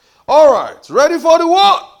All right. Ready for the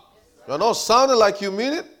word? You're not sounding like you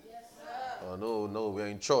mean it? Yes, sir. Oh, no, we're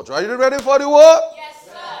in church. Are you ready for the word? Yes,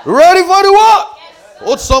 sir. Ready for the word? Yes, sir.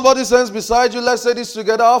 Hold somebody's hands beside you. Let's say this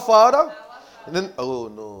together. Our Father. And then,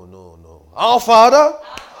 no. Our Father,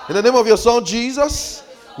 in the name of your Son Jesus,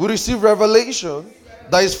 we receive revelation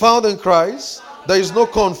that is found in Christ. There is no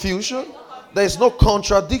confusion. There is no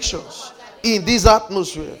contradictions in this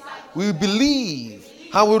atmosphere. We believe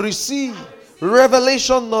and we receive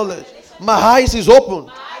revelation knowledge. My eyes is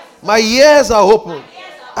open. My ears are open.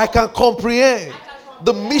 I can comprehend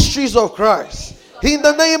the mysteries of Christ. In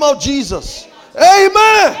the name of Jesus.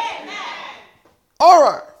 Amen. All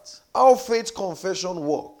right. How faith confession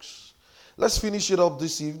works. Let's finish it up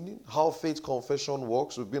this evening. How faith confession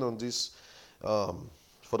works. We've been on this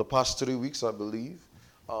for the past 3 weeks, I believe.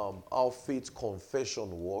 How faith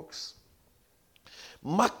confession works.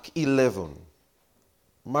 Mark 11.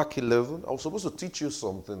 Mark 11. I was supposed to teach you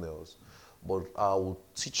something else, but I will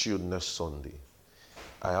teach you next Sunday.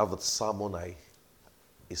 I have a sermon,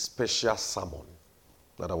 a special sermon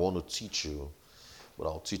that I want to teach you, but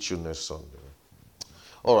I'll teach you next Sunday.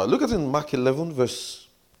 All right, look at it in Mark 11, verse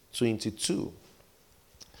 22.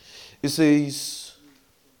 It says,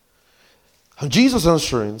 and Jesus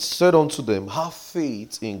answering said unto them, have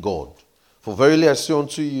faith in God. For verily I say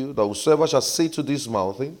unto you, that whosoever shall say to this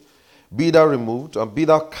mountain, be thou removed, and be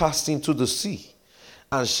thou cast into the sea,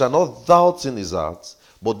 and shall not doubt in his heart,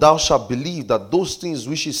 but thou shalt believe that those things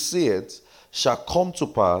which he saith shall come to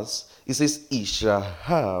pass, he says, he shall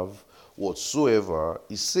have whatsoever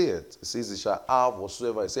he said. He says, he shall have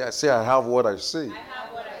whatsoever I say. I say, I have what I say. I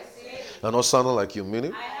have what I say. You're not sounding like you mean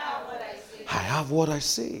it. I have what I say. I have what I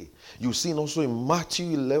say. You see also in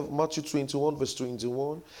Matthew 21, verse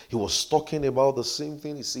 21, he was talking about the same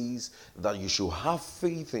thing. He says that you should have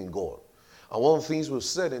faith in God. And one of the things we've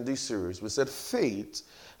said in this series, we said faith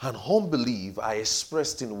and unbelief are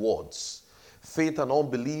expressed in words. Faith and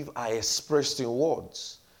unbelief are expressed in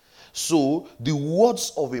words. So the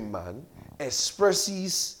words of a man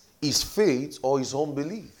expresses his faith or his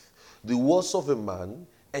unbelief. The words of a man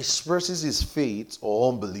expresses his faith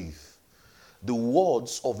or unbelief. The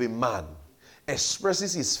words of a man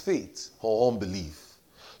expresses his faith or unbelief.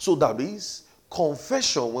 So that means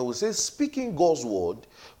confession, when we say speaking God's word,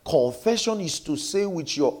 confession is to say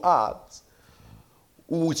with your heart,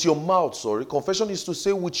 with your mouth, confession is to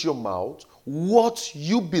say with your mouth what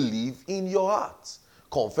you believe in your heart.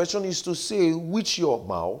 Confession is to say with your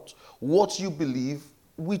mouth what you believe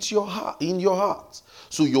with your heart, in your heart.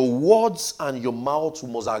 So your words and your mouth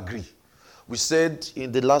must agree. We said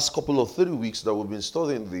in the last couple of 3 weeks that we've been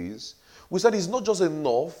studying this, we said it's not just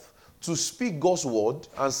enough to speak God's word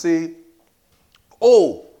and say,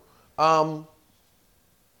 oh, I'm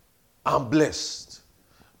blessed,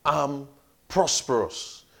 I'm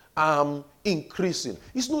prosperous, I'm increasing.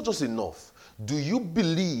 It's not just enough. Do you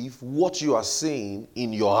believe what you are saying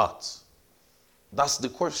in your heart? That's the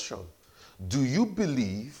question. Do you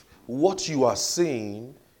believe what you are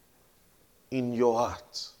saying in your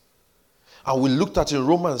heart? And we looked at in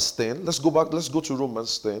Romans 10. Let's go back. Let's go to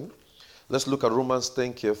Romans 10. Let's look at Romans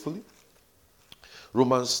 10 carefully.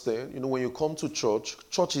 Romans 10. You know, when you come to church,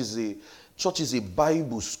 church is a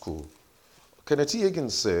Bible school. Kenneth Hagin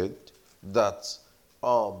said that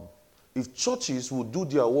if churches would do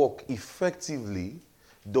their work effectively,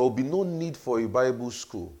 there will be no need for a Bible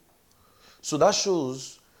school. So that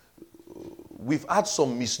shows we've had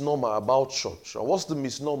some misnomer about church. And what's the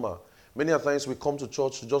misnomer? Many times we come to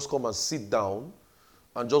church to just come and sit down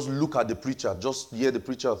and just look at the preacher, just hear the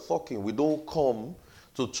preacher talking. We don't come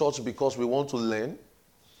to church because we want to learn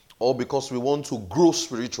or because we want to grow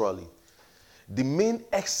spiritually. The main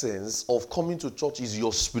essence of coming to church is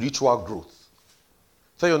your spiritual growth.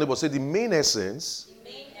 Tell your neighbor, say the main essence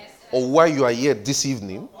of why you are here this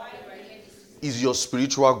evening is your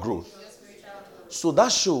spiritual growth. So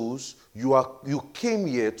that shows you came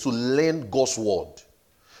here to learn God's word.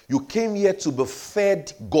 You came here to be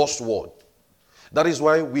fed God's word. That is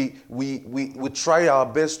why we try our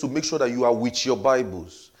best to make sure that you are with your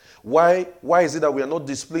Bibles. Why is it that we are not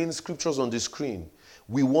displaying scriptures on the screen?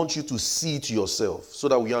 We want you to see it yourself so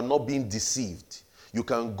that we are not being deceived. You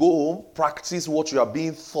can go home, practice what you are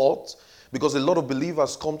being taught, because a lot of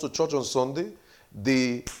believers come to church on Sunday.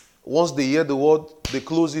 Once they hear the word, they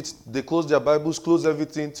close it, they close their Bibles, close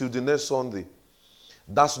everything till the next Sunday.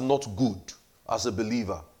 That's not good as a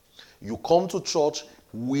believer. You come to church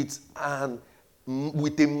with a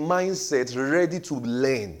mindset ready to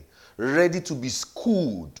learn, ready to be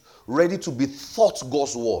schooled, ready to be taught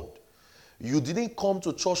God's word. You didn't come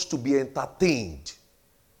to church to be entertained.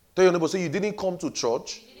 Tell your neighbor, say you didn't come to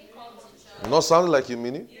church. Not sounding like you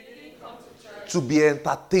mean it. To be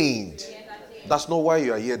entertained. That's not why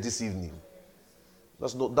you are here this evening.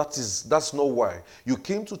 That's not why. You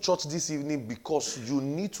came to church this evening because you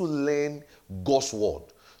need to learn God's word.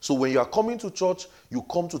 So when you are coming to church, you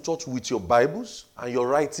come to church with your Bibles and your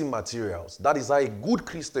writing materials. That is how a good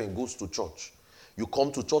Christian goes to church. You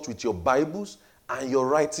come to church with your Bibles and your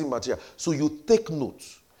writing material. So you take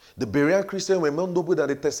notes. The Berean Christian were more noble than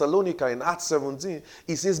the Thessalonica in Acts 17.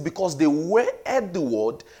 It says because they heard the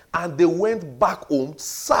word and they went back home,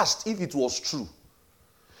 searched if it was true.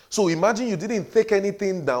 So imagine you didn't take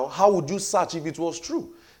anything down. How would you search if it was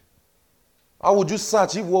true? How would you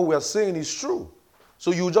search if what we are saying is true?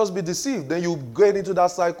 So you will just be deceived. Then you get into that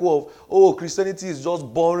cycle of, oh, Christianity is just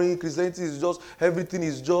boring. Christianity is just, everything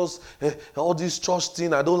is just, all this church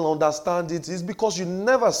thing, I don't understand it. It's because you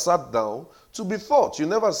never sat down to be taught. You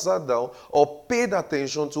never sat down or paid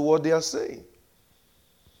attention to what they are saying.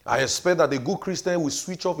 I expect that a good Christian will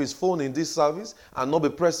switch off his phone in this service and not be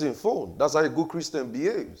pressing phone. That's how a good Christian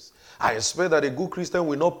behaves. I expect that a good Christian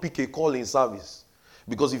will not pick a call in service.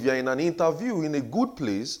 Because if you're in an interview in a good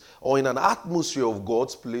place or in an atmosphere of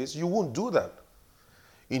God's place, you won't do that.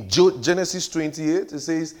 In Genesis 28, it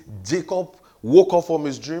says, Jacob woke up from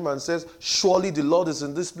his dream and says, surely the Lord is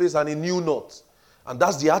in this place, and he knew not. And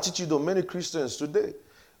that's the attitude of many Christians today.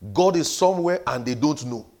 God is somewhere and they don't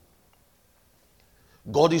know.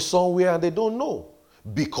 God is somewhere and they don't know.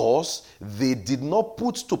 Because they did not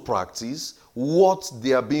put to practice what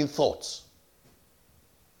they are being taught.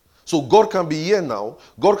 So God can be here now.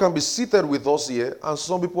 God can be seated with us here. And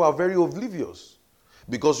some people are very oblivious.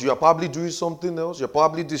 Because you are probably doing something else. You're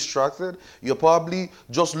probably distracted. You're probably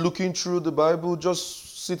just looking through the Bible.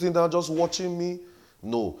 Just sitting down, just watching me.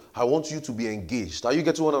 No. I want you to be engaged. Are you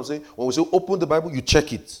getting what I'm saying? When we say open the Bible, you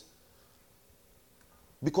check it.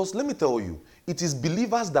 Because let me tell you, it is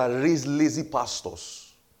believers that raise lazy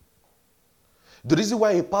pastors. The reason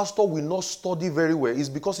why a pastor will not study very well is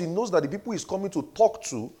because he knows that the people he's coming to talk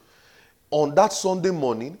to on that Sunday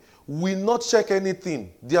morning will not check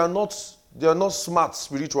anything. They are not smart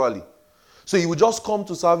spiritually. So he will just come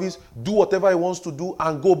to service, do whatever he wants to do,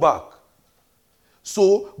 and go back.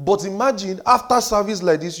 So, but imagine after service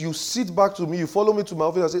like this, you sit back to me, you follow me to my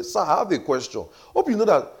office and say, sir, I have a question. Hope you know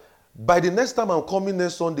that by the next time I'm coming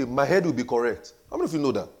next Sunday, my head will be correct. How many of you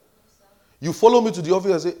know that? You follow me to the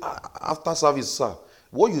office and say, after service, sir,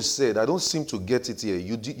 what you said, I don't seem to get it here.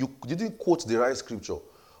 You didn't quote the right scripture.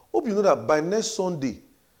 Hope you know that by next Sunday,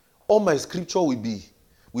 all my scripture will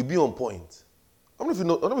be on point. How many of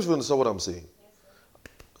you understand what I'm saying?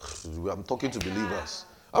 Yes, I'm talking to believers.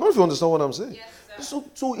 How many of you understand what I'm saying? Yes,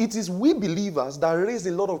 so it is we believers that raise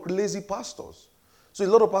a lot of lazy pastors. So a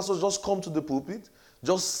lot of pastors just come to the pulpit,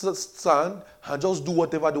 just stand and just do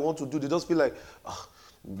whatever they want to do. They just feel like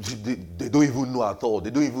they don't even know at all.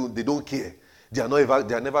 They don't care. They are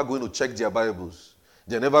never going to check their Bibles.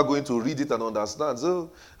 They're never going to read it and understand.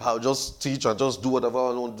 So I'll just teach and just do whatever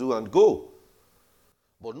I want to do and go.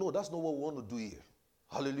 But no, that's not what we want to do here.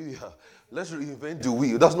 Hallelujah. Let's reinvent the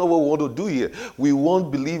wheel. That's not what we want to do here. We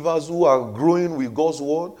want believers who are growing with God's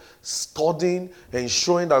word, studying,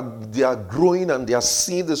 ensuring that they are growing and they are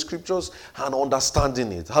seeing the scriptures and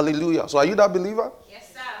understanding it. Hallelujah. So are you that believer?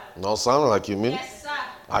 Yes, sir. No, sound like you mean? Yes, sir.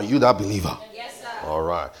 Are you that believer? Yes, sir. All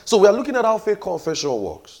right. So we are looking at how faith confession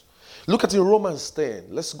works. Look at in Romans 10.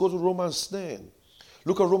 Let's go to Romans 10.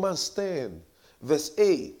 Look at Romans 10, verse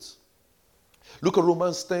 8. Look at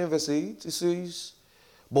Romans 10, verse 8. It says,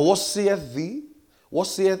 but what saith thee? What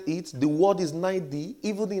saith it? The word is nigh thee,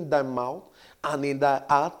 even in thy mouth and in thy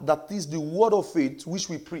heart. That is the word of faith which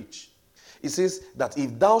we preach. It says that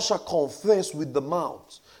if thou shalt confess with the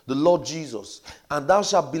mouth the Lord Jesus, and thou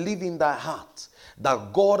shalt believe in thy heart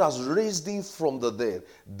that God has raised him from the dead,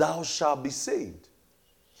 thou shalt be saved.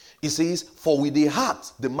 It says, for with the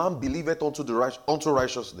heart the man believeth unto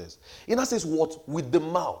righteousness. In that says what? With the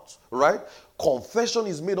mouth, right? Confession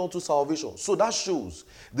is made unto salvation. So that shows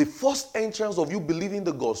the first entrance of you believing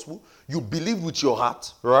the gospel, you believed with your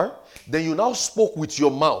heart, right? Then you now spoke with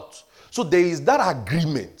your mouth. So there is that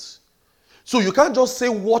agreement. So you can't just say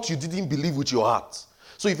what you didn't believe with your heart.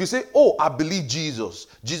 So if you say, oh, I believe Jesus.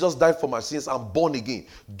 Jesus died for my sins. I'm born again.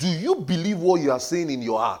 Do you believe what you are saying in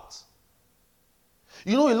your heart?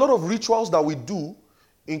 You know, a lot of rituals that we do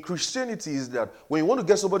in Christianity is that when you want to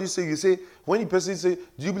get somebody to say, you say, when the person say,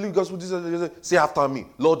 do you believe gospel? Jesus, say after me,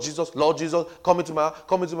 Lord Jesus, come into my,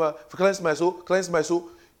 cleanse my soul, cleanse my soul.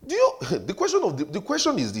 Do you, the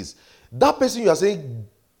question is this, that person you are saying,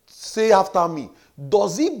 say after me,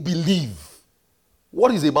 does he believe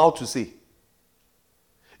what he's about to say?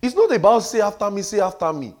 It's not about say after me, say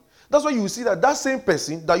after me. That's why you see that same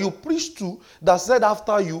person that you preached to, that said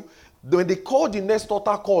after you, when they called the next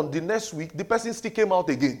altar call the next week, the person still came out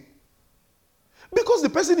again. Because the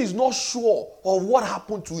person is not sure of what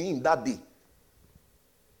happened to him that day.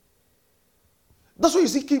 That's why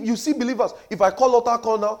you see believers. If I call altar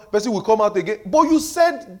call now, person will come out again. But you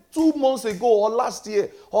said 2 months ago or last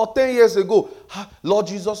year or 10 years ago, Lord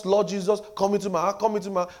Jesus, come into my heart,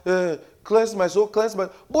 cleanse my soul, cleanse my...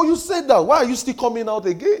 But you said that. Why are you still coming out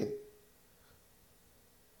again?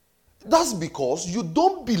 That's because you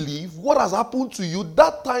don't believe what has happened to you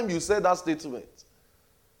that time you said that statement.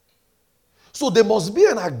 So there must be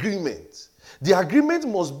an agreement. The agreement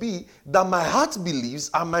must be that my heart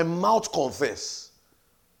believes and my mouth confess.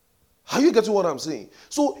 Are you getting what I'm saying?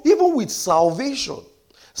 So even with salvation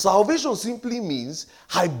simply means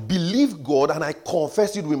I believe God and I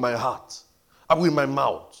confess it with my heart and with my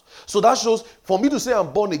mouth. So that shows, for me to say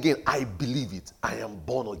I'm born again, I believe it. I am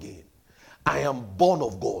born again. I am born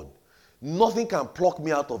of God. Nothing can pluck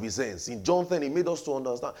me out of his hands. In John 10, he made us to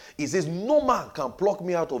understand. He says, no man can pluck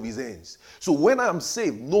me out of his hands. So when I am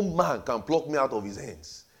saved, no man can pluck me out of his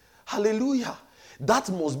hands. Hallelujah.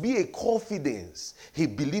 That must be a confidence a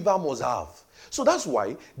believer must have. So that's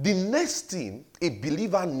why the next thing a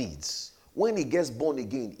believer needs when he gets born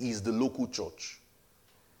again is the local church.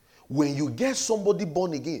 When you get somebody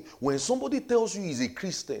born again, when somebody tells you he's a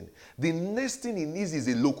Christian, the next thing he needs is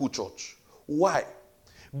a local church. Why?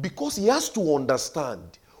 Because he has to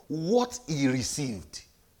understand what he received.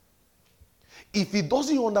 If he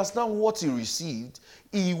doesn't understand what he received,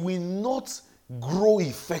 he will not grow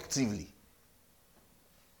effectively.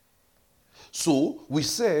 So we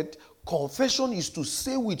said confession is to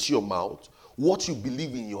say with your mouth what you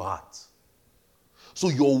believe in your heart. So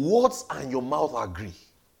your words and your mouth agree.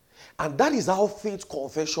 And that is how faith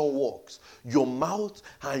confession works. Your mouth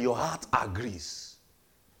and your heart agrees.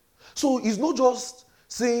 So it's not just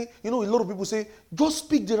saying, a lot of people say, just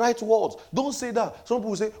speak the right words. Don't say that. Some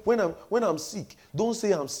people say, when I'm sick, don't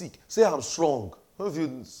say I'm sick. Say I'm strong. How do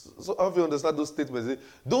you understand those statements?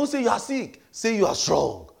 Don't say you are sick. Say you are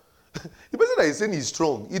strong. The person that is saying he's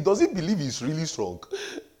strong, he doesn't believe he's really strong.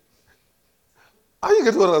 Are you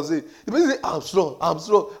getting what I'm saying? The person says, I'm strong.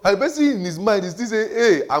 And the person in his mind is still saying,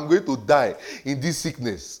 hey, I'm going to die in this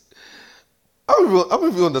sickness. How many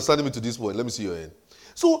of you understanding me to this point? Let me see your hand.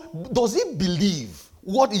 So, does he believe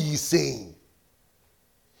what he is saying?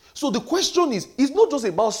 So the question is, it's not just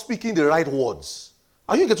about speaking the right words.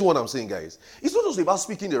 Are you getting what I'm saying, guys? It's not just about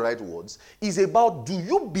speaking the right words. It's about, do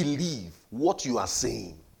you believe what you are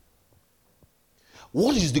saying?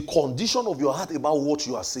 What is the condition of your heart about what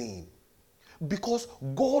you are saying? Because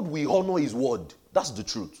God will honor his word. That's the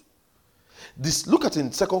truth. Look at in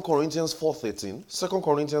 2 Corinthians 4:13. 2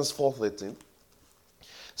 Corinthians 4:13.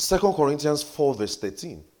 2 Corinthians 4 verse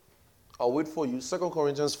 13. I'll wait for you. 2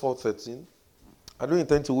 Corinthians 4:13. I don't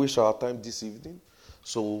intend to waste our time this evening.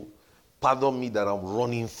 So pardon me that I'm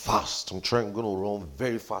running fast. I'm going to run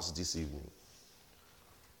very fast this evening.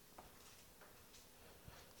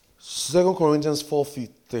 2 Corinthians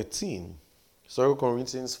 4:13. 2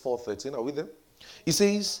 Corinthians 4:13. Are we there? It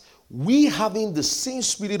says, we having the same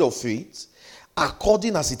spirit of faith,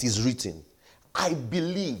 according as it is written, I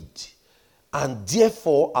believed, and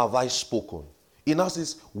therefore have I spoken. It now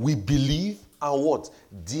says, we believe, and what?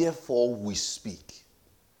 Therefore we speak.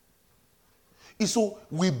 So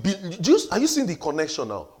are you seeing the connection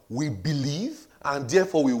now? We believe, and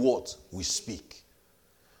therefore we what? We speak.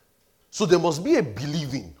 So there must be a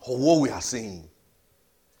believing of what we are saying.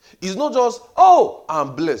 It's not just, oh,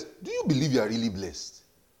 I'm blessed. Do you believe you are really blessed?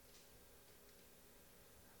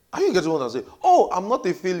 Are you getting what I'm saying? Oh, I'm not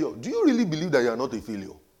a failure. Do you really believe that you are not a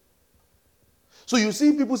failure? So you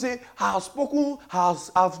see people say,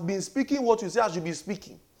 I've been speaking what you say I should be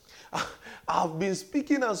speaking. I've been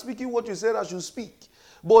speaking and speaking what you said I should speak.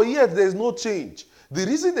 But yet there's no change. The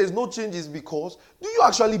reason there's no change is because, do you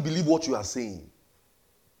actually believe what you are saying?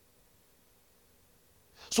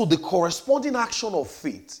 So the corresponding action of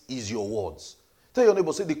faith is your words. Tell your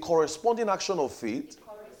neighbor, say the corresponding action of faith.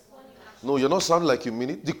 No, you're not sounding like you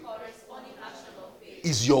mean it. The corresponding action of faith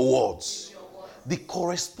is your words. The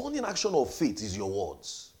corresponding action of faith is your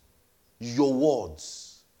words. Your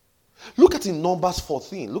words. Look at in Numbers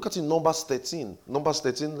 14. Look at in Numbers 13. Numbers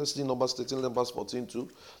 13. Let's see Numbers 13, Numbers 14 too.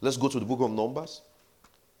 Let's go to the book of Numbers.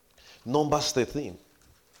 Numbers 13.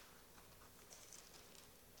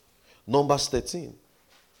 Numbers 13.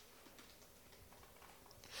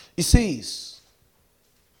 It says,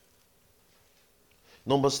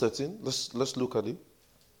 Numbers 13, let's look at it.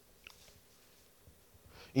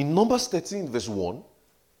 In Numbers 13, verse 1,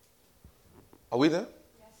 are we there?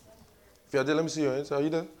 Yes, sir. If you are there, let me see your hands. Are you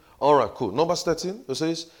there? All right, cool. Numbers 13, it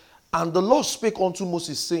says, And the Lord spake unto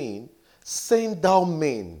Moses, saying, Send thou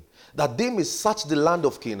men, that they may search the land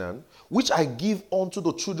of Canaan, which I give unto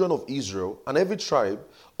the children of Israel, and every tribe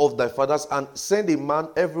of thy fathers, and send a man,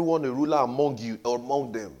 everyone a ruler among you, or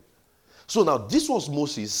among them. So now, this was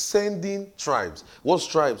Moses sending tribes. What's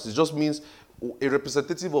tribes? It just means a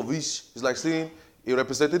representative of each. It's like saying a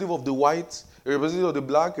representative of the white, a representative of the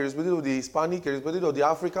black, a representative of the Hispanic, a representative of the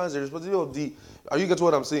Africans, a representative of the... Are you getting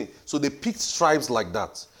what I'm saying? So they picked tribes like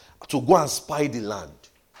that to go and spy the land.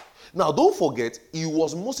 Now, don't forget, it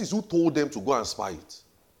was Moses who told them to go and spy it.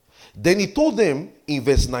 Then he told them in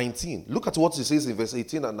verse 19. Look at what he says in verse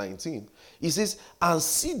 18 and 19. He says, And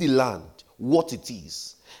see the land, what it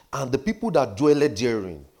is, and the people that dwell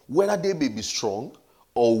therein, whether they may be strong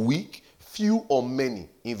or weak, few or many.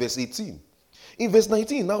 In verse 18. In verse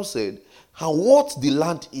 19 now said, And what the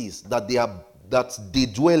land is that they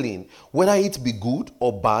dwell in, whether it be good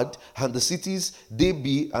or bad, and the cities they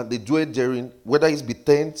be and they dwell therein, whether it be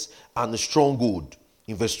tents and a stronghold.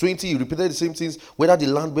 In verse 20, he repeated the same things, whether the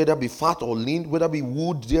land, whether be fat or lean, whether be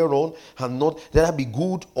wood thereon, and not, whether be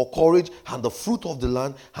good or courage, and the fruit of the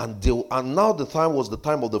land, and now the time was the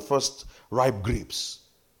time of the first ripe grapes.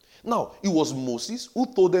 Now, it was Moses who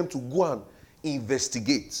told them to go and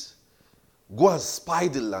investigate, go and spy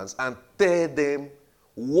the lands, and tell them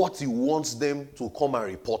what he wants them to come and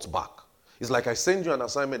report back. It's like I send you an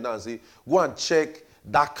assignment now and say, go and check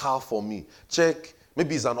that car for me. Check,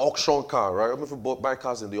 maybe it's an auction car, right? I mean, if you buy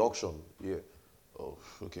cars in the auction. Yeah. Oh,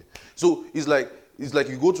 okay. So it's like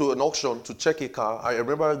you go to an auction to check a car. I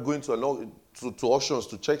remember going to auctions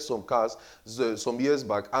to check some cars some years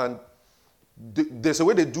back, and there's a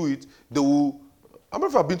way they do it. They will, I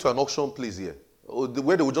remember I've been to an auction place here,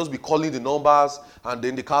 where they will just be calling the numbers, and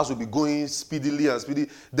then the cars will be going speedily.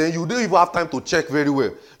 Then you don't even have time to check very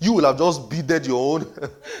well. You will have just bidded your own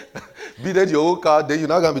car. Then you're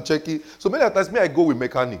not going to be checking. So many times, I go with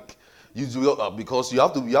mechanic. Because you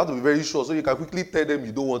have to be very sure, so you can quickly tell them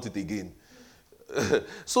you don't want it again.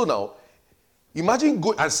 So now, imagine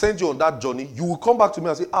go and send you on that journey. You will come back to me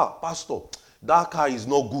and say, Pastor, that car is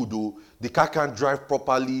not good, though. The car can't drive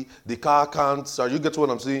properly. The car can't... You get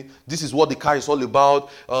what I'm saying? This is what the car is all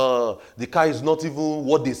about. The car is not even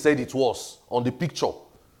what they said it was on the picture.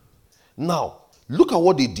 Now, look at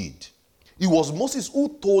what they did. It was Moses who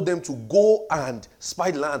told them to go and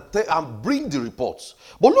spy the land and bring the reports.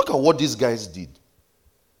 But look at what these guys did.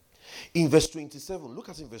 In verse 27, look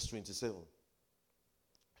at in verse 27.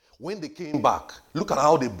 When they came back, look at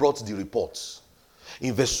how they brought the reports.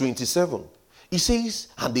 In verse 27, he says,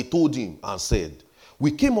 and they told him and said,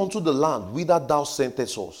 We came unto the land whither thou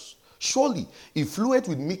sentest us. Surely it floweth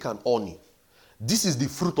with milk and honey. This is the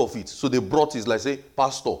fruit of it. So they brought it, like say,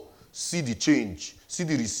 Pastor, see the change, see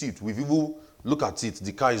the receipt. We've even look at it.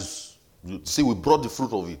 The car is, see, we brought the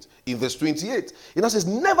fruit of it. In verse 28, it now says,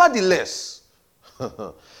 Nevertheless,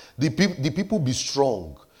 the people be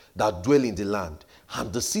strong that dwell in the land,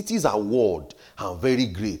 and the cities are walled and very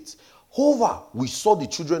great. However, we saw the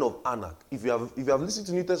children of Anak. If you have listened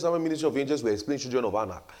to New Testament Ministry of Angels, we explain children of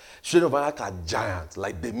Anak. Children of Anak are giants,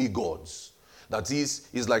 like demigods. That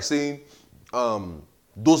is like saying,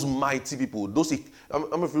 those mighty people, those,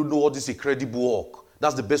 I'm if you know what this incredible work.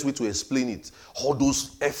 That's the best way to explain it. All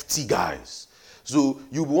those FT guys. So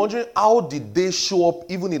you'll be wondering, how did they show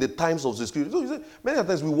up even in the times of the scripture? So many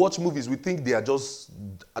times we watch movies, we think they're just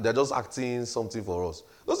acting something for us.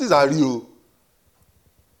 Those things are real.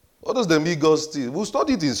 All those demigods things, we'll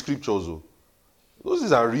study it in scriptures. Those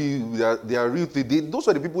things are real. They are real things. Those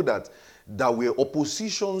are the people that were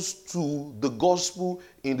oppositions to the gospel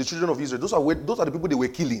in the children of Israel. Those are the people they were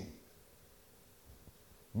killing.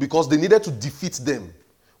 Because they needed to defeat them.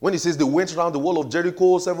 When he says they went around the wall of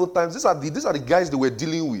Jericho several times, these are the guys they were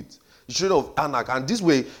dealing with. The children of Anak. And these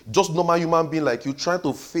were just normal human beings like you, trying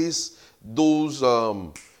to face those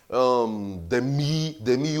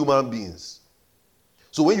demi-human beings.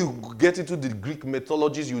 So when you get into the Greek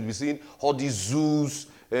mythologies, you'll be seeing all these Zeus,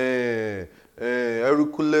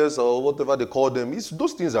 Hercules, or whatever they call them.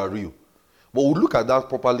 Those things are real. But we'll look at that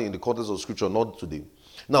properly in the context of scripture, not today.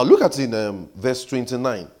 Now look at in verse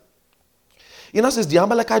 29. It now says, The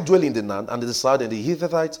Amalekites dwell in the land, and the south, and the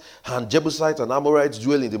Hittites, and Jebusites, and Amorites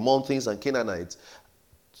dwell in the mountains, and Canaanites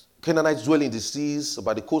dwell in the seas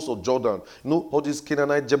by the coast of Jordan. You know, all these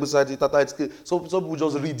Canaanites, Jebusites, Hittites. Some people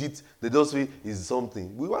just read it. They just feel it's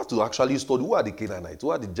something. We have to actually study who are the Canaanites,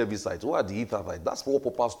 who are the Jebusites, who are the Hittites. That's what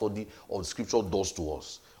proper study of scripture does to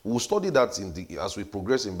us. We'll study that as we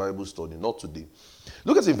progress in Bible study, not today.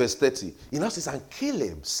 Look at in verse 30. It now says, And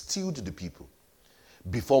Caleb stilled the people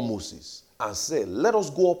before Moses and said, Let us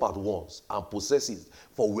go up at once and possess it,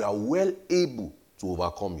 for we are well able to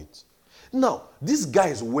overcome it. Now, these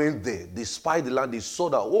guys went there. They spied the land. They saw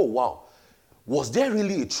that, oh, wow. Was there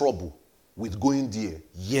really a trouble with going there?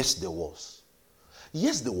 Yes, there was.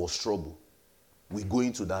 Yes, there was trouble with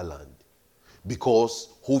going to that land. Because,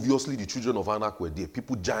 obviously, the children of Anak were there.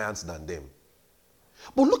 People giants than them.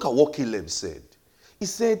 But look at what Caleb said. He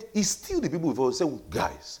said, he's still the people before. He said,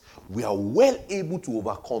 guys, we are well able to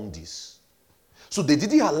overcome this. So they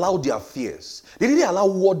didn't allow their fears. They didn't allow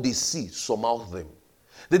what they see surmount them.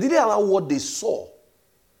 They didn't allow what they saw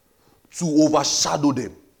to overshadow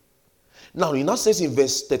them. Now, it now says in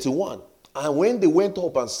verse 31, and when they went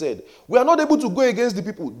up and said, we are not able to go against the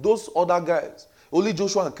people, those other guys, only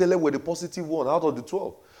Joshua and Caleb were the positive one out of the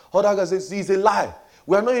 12. Other guys say, it's a lie.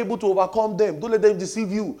 We are not able to overcome them. Don't let them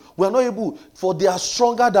deceive you. We are not able, for they are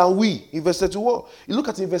stronger than we. In verse 31, you look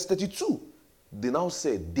at it in verse 32. They now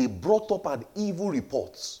said, they brought up an evil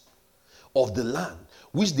report of the land,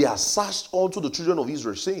 which they have searched unto the children of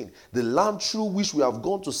Israel, saying, the land through which we have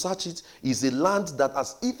gone to search it is a land that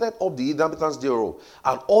has eaten up the inhabitants thereof,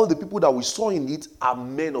 and all the people that we saw in it are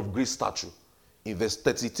men of great stature. In verse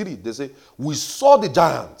 33, they say, we saw the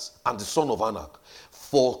giants and the son of Anak,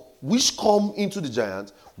 for which come into the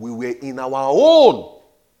giants, we were in our own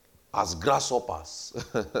as grasshoppers.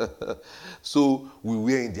 So we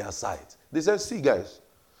were in their sight. They said, see guys,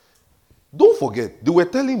 don't forget, they were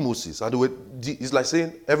telling Moses, and it's like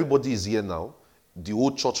saying everybody is here now. The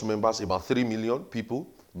old church members, about 3 million people,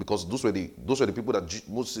 because those were the people that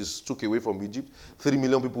Moses took away from Egypt. 3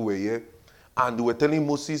 million people were here. And they were telling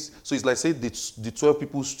Moses, so it's like saying the 12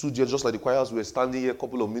 people stood here, just like the choirs were standing here a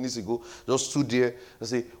couple of minutes ago, just stood there and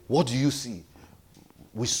say, what do you see?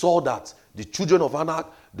 We saw that the children of Anak,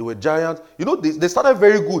 they were giants. You know, they started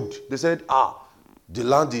very good. They said, the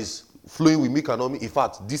land is flowing with milk and honey. In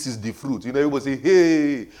fact, this is the fruit. You know, everybody say,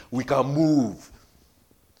 hey, we can move.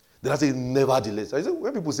 Then I say, nevertheless. I say,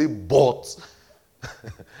 when people say, but,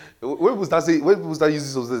 when people start using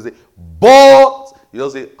something, they say, but, you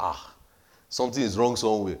don't say, something is wrong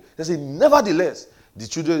somewhere. They say, nevertheless, the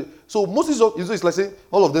children. So Moses, it's like saying,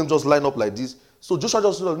 all of them just line up like this. So Joshua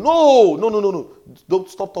just said, no. Don't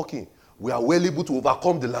stop talking. We are well able to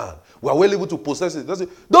overcome the land. We are well able to possess it. They say,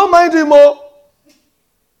 don't mind him,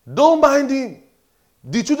 don't mind him.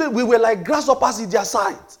 The children, we were like grasshoppers in their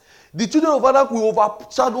sight. The children of Anak will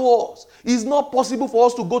overshadow us. It's not possible for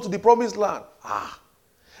us to go to the promised land.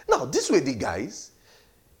 Now, this way the guys,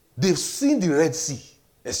 they've seen the Red Sea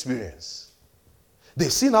experience.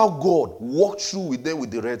 They've seen how God walked through with them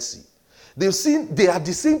with the Red Sea. They've seen they are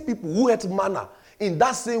the same people who ate manna in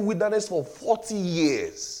that same wilderness for 40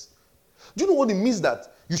 years. Do you know what it means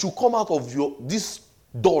that you should come out of this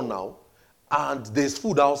door now and there's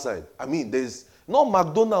food outside? I mean, there's not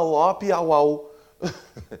McDonald's or Happy Hour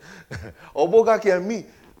or Burger King,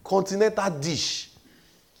 continental dish,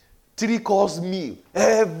 3-course meal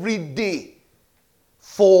every day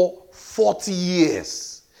for 40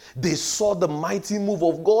 years. They saw the mighty move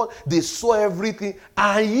of God. They saw everything.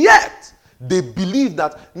 And yet, they believe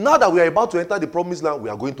that now that we are about to enter the promised land, we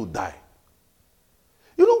are going to die.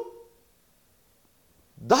 You know,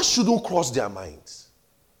 that shouldn't cross their minds.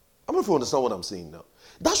 I don't know if you understand what I'm saying now.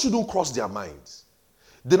 That shouldn't cross their minds.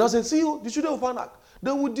 They now say, see, the children of Anak,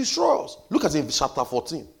 they will destroy us. Look at it in chapter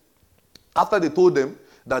 14. After they told them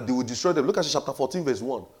that they would destroy them, look at chapter 14, verse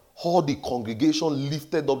 1. All the congregation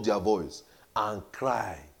lifted up their voice and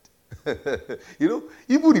cried. You know,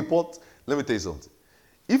 evil report. Let me tell you something.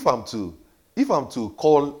 If I'm to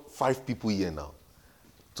call 5 people here now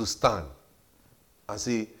to stand and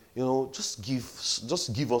say, you know, just give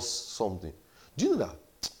us something. Do you know that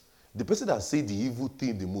the person that say the evil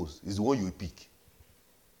thing the most is the one you pick?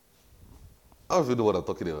 I don't know if you know what I'm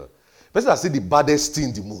talking about. The person that say the baddest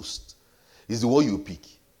thing the most is the one you pick.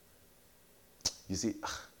 You say,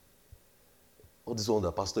 all this one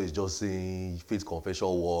the pastor is just saying, faith confession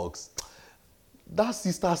works. That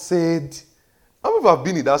sister said, I don't know if I've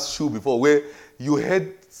been in that shoe before where you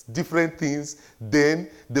heard different things, then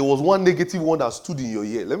there was one negative one that stood in your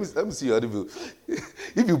ear. Let me see your review.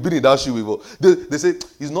 If you've been in that shoe before, they say,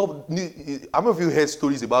 it's not, I don't know if you heard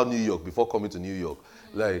stories about New York before coming to New York.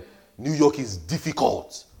 Like, New York is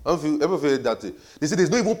difficult. I don't know if you ever heard that. They say there's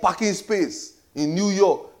no even parking space in New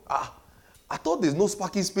York. I thought there's no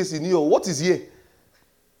parking space in New York. What is here?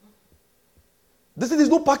 They say there's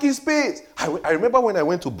no parking space. I remember when I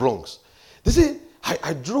went to Bronx. They say,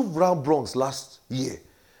 I drove around Bronx last year.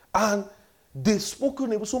 And they've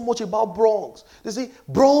spoken so much about Bronx. They say,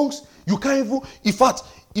 Bronx, you can't even, in fact,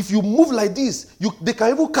 if you move like this, they can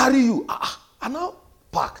even carry you. I now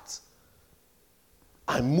packed.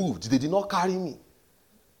 I moved. They did not carry me.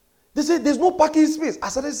 They said there's no parking space. I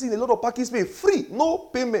started seeing a lot of parking space. Free, no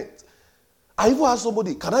payment. I even asked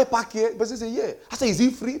somebody, can I park here? The person said, yeah. I said, is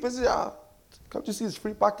it free? The person said, can't you see it's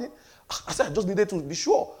free parking? I said, I just needed to be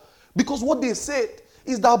sure. Because what they said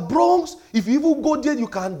is that Bronx, if you even go there, you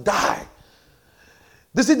can die.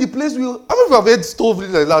 They said the place will. I don't know if you have heard stories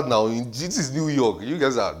like that now. This is New York. You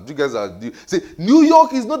guys are. Say New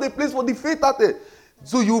York is not a place for the faint-hearted.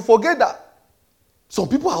 So you forget that. Some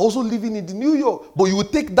people are also living in the New York, but you will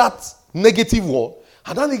take that negative one,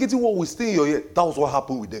 and that negative one will stay in your head. That was what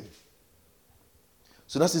happened with them.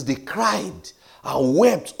 So that says they cried and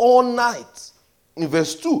wept all night. In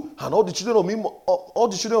verse 2, and all the children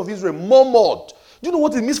of Israel murmured. Do you know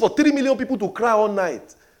what it means for 3 million people to cry all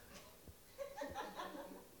night?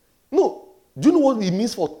 No. Do you know what it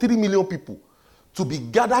means for 3 million people to be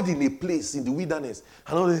gathered in a place in the wilderness?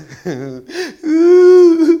 And all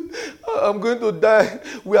I'm going to die.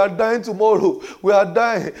 We are dying tomorrow. We are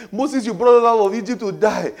dying. Moses, you brought us out of Egypt to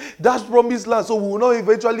die. That's promised land, so we will not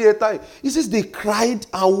eventually enter. He says they cried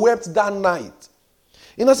and wept that night.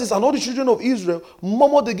 And it says, and all the children of Israel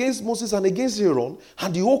murmured against Moses and against Aaron,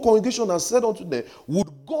 and the whole congregation has said unto them, would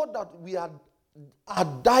God that we had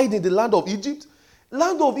died in the land of Egypt?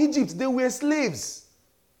 Land of Egypt, they were slaves.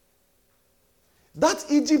 That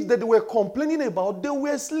Egypt that they were complaining about, they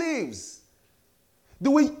were slaves. They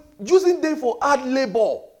were using them for hard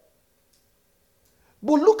labor.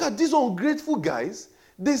 But look at these ungrateful guys.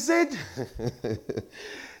 They said,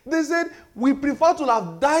 we prefer to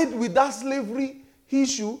have died with that slavery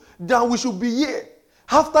issue than we should be here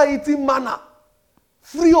after eating manna,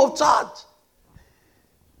 free of charge.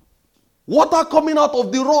 Water coming out of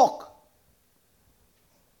the rock.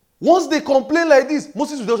 Once they complain like this,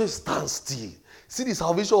 Moses will just say, stand still. See the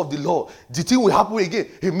salvation of the Lord. The thing will happen again.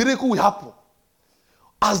 A miracle will happen.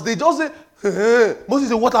 As they just say, hey, Moses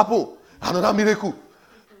said, what happened? Another miracle.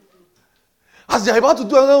 As they are about to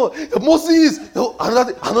do another one, Moses,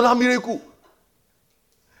 another miracle.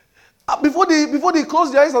 Before they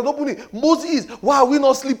close their eyes and open it, Moses, why are we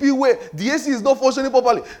not sleeping well? The AC is not functioning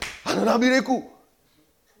properly. Another miracle.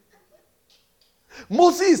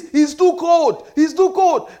 Moses, he's too cold. He's too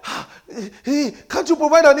cold. Hey, can't you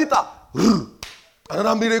provide an heater?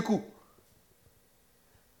 Another miracle.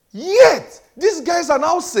 Yet, these guys are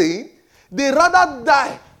now saying they rather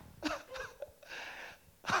die.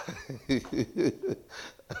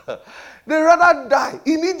 They rather die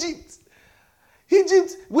in Egypt.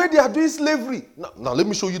 Egypt, where they are doing slavery. Now let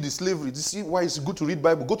me show you the slavery. This is why it's good to read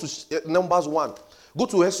Bible. Go to Numbers 1. Go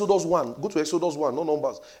to Exodus 1. Go to Exodus 1, no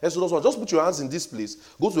Numbers. Exodus 1. Just put your hands in this place.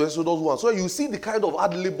 Go to Exodus 1. So you see the kind of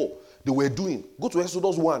hard labor they were doing. Go to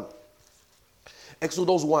Exodus 1.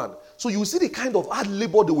 Exodus 1. So you see the kind of hard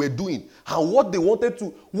labor they were doing and what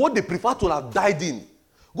they prefer to have died in.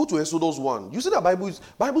 Go to Exodus 1. You see that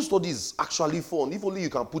Bible study is actually fun. If only you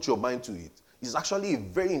can put your mind to it. It's actually a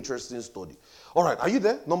very interesting study. All right, are you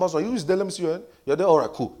there? Numbers 1. You is there? Let me see your hand. You're there? All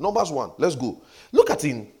right, cool. Numbers 1. Let's go. Look at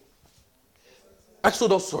it.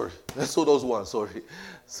 Exodus 1.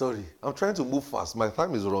 Sorry. I'm trying to move fast. My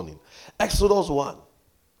time is running. Exodus 1.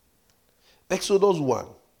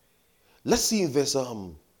 Let's see in verse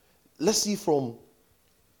let's see from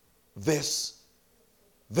verse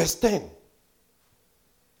 10.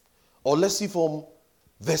 Or let's see from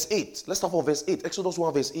verse 8. Let's start from verse 8. Exodus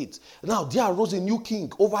 1 verse 8. Now there arose a new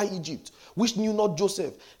king over Egypt, which knew not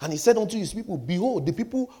Joseph. And he said unto his people, behold, the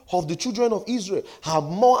people of the children of Israel are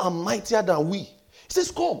more and mightier than we. He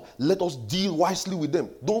says, come, let us deal wisely with them.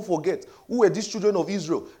 Don't forget, who were these children of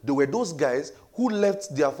Israel? They were those guys who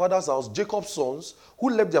left their father's house, Jacob's sons, who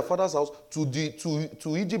left their father's house to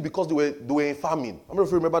Egypt because they were in famine. I don't know if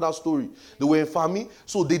you remember that story. They were in famine,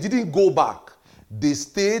 so they didn't go back. They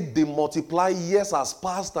stayed, they multiplied, years has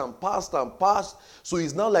passed and passed and passed. So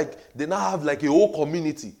it's now like they now have like a whole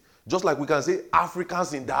community. Just like we can say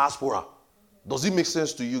Africans in diaspora. Does it make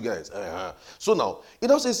sense to you guys? So now, it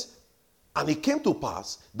now says, and it came to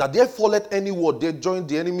pass that therefore let any word they join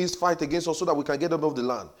the enemy's fight against us so that we can get them off the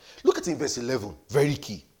land. Look at it in verse 11. Very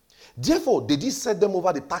key. Therefore, they did set them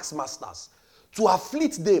over the taxmasters to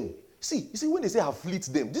afflict them. See, you see, when they say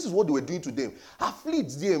afflict them, this is what they were doing to them.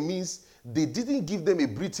 Afflict them means they didn't give them a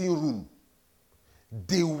breathing room.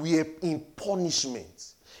 They were in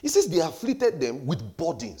punishment. It says they afflicted them with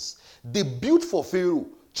burdens. They built for Pharaoh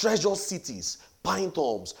treasure cities, pine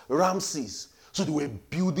tombs, Ramses. So they were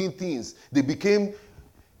building things. They became...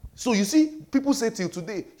 So you see, people say till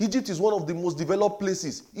today, Egypt is one of the most developed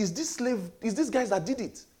places. Is these guys that did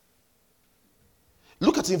it?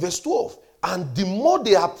 Look at it in verse 12. And the more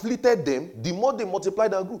they afflicted them, the more they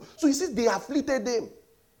multiplied and grew. So you see, they afflicted them.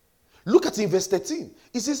 Look at it in verse 13.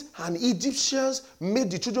 It says, and Egyptians made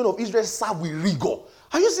the children of Israel serve with rigor.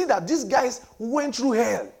 Are you seeing that these guys went through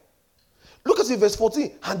hell? Look at it in verse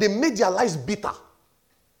 14. And they made their lives bitter.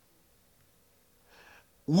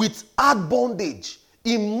 With hard bondage,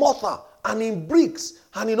 in mortar, and in bricks,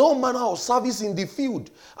 and in all manner of service in the field.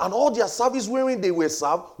 And all their service wherein they were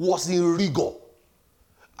served was in rigor.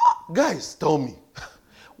 Guys, tell me,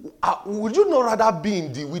 would you not rather be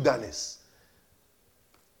in the wilderness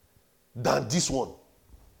than this one?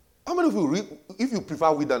 How many of you, if you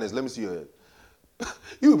prefer wilderness, let me see your hand.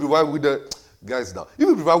 If you prefer wilderness, guys now, if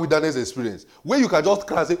you prefer wilderness experience, where you can just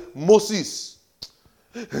cry and say, Moses,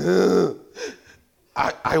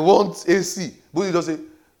 I want AC. But you just say,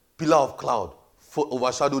 pillar of cloud,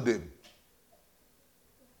 overshadow them.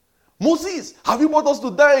 Moses, have you brought us to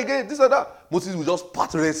die again? This and that. Moses will just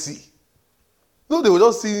part Red Sea. No, they were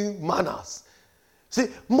just seeing manners. Say,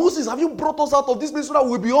 Moses, have you brought us out of this place so that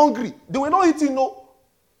we'll be hungry? They were not eating, no.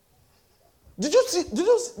 Did you see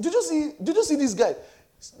this guy?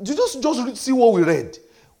 Did you just see what we read?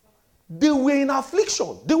 They were in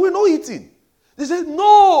affliction. They were not eating. They said,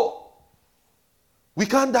 no, we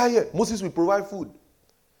can't die here. Moses will provide food.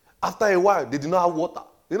 After a while, they did not have water.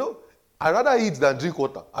 You know, I'd rather eat than drink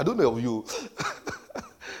water. I don't know of you.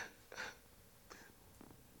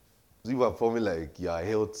 You are forming like your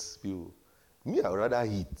health people. Me, I'd rather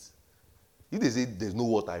eat. If they say there's no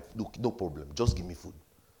water, no problem. Just give me food.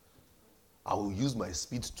 I will use my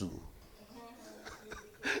speed to.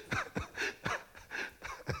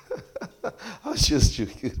 I was just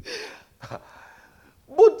joking.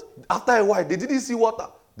 But after a while, they didn't see water.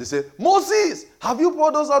 They said, Moses, have you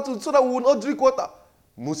poured us out so that we will not drink water?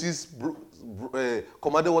 Moses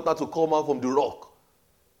commanded water to come out from the rock.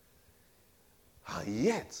 And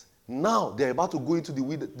yet, now they're about to go into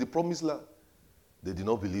the promised land. They did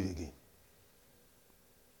not believe again.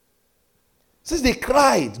 Since they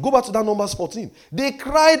cried, go back to that Numbers 14. They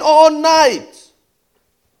cried all night.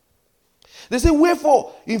 They say,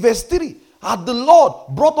 wherefore, in verse 3, had the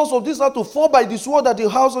Lord brought us of this land to fall by the sword at the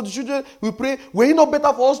house of the children, we pray, were it not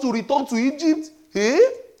better for us to return to Egypt? Eh?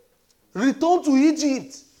 Return to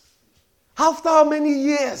Egypt. After how many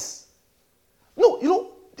years? No, you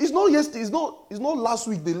know, it's not yesterday, it's not last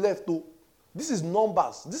week they left, though. This is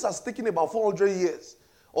Numbers. This has taken about 400 years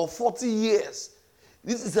or 40 years.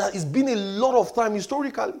 It's been a lot of time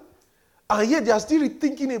historically. And yet they are still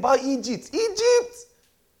thinking about Egypt. Egypt!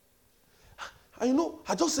 And you know,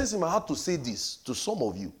 I just sense in my heart to say this to some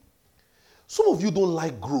of you. Some of you don't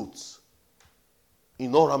like growth.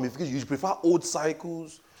 In all ramifications, you prefer old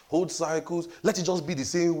cycles. Let it just be the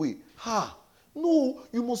same way. No,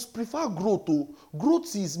 you must prefer growth. Oh.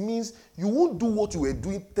 Growth means you won't do what you were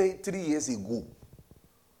doing 3 years ago.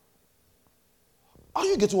 Are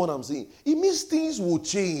you getting what I'm saying? It means things will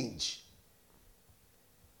change.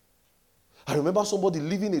 I remember somebody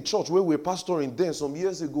leaving a church where we were pastoring then some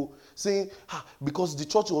years ago saying, because the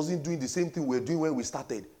church wasn't doing the same thing we were doing when we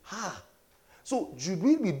started. So should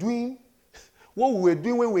we be doing what we were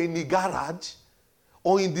doing when we were in the garage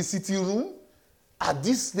or in the city room at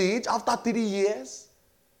this stage after 3 years?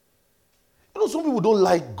 You know, some people don't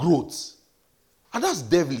like growth. And that's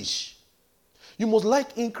devilish. You must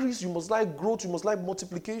like increase, you must like growth, you must like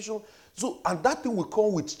multiplication. So, and that thing will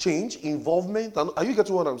come with change, involvement. And are you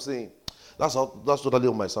getting what I'm saying? That's totally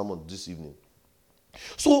on my sermon this evening.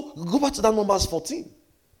 So, go back to that Numbers 14.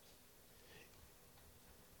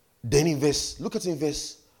 Then look at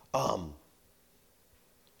verse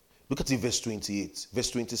 28, verse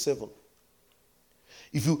 27.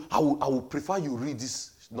 I would prefer you read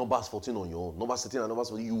this Numbers 14 on your own. Numbers 13 and Numbers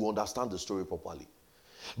 14, you will understand the story properly.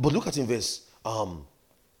 But look at in verse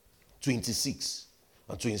 26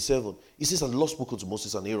 and 27. It says, and the Lord spoke unto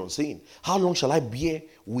Moses and Aaron, saying, how long shall I bear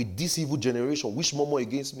with this evil generation, which murmur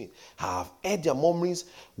against me? I have heard their murmurings,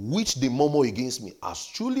 which they murmur against me. As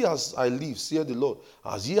truly as I live, saith the Lord,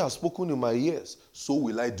 as ye have spoken in my ears, so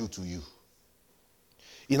will I do to you.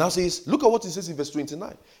 He now says, look at what it says in verse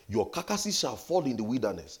 29. Your carcasses shall fall in the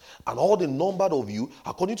wilderness, and all the numbered of you,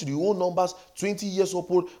 according to the old numbers, 20 years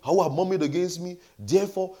old, who have murmured against me,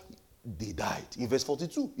 therefore they died. In verse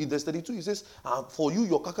 42, in verse 32, he says, and for you,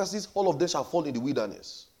 your carcasses, all of them shall fall in the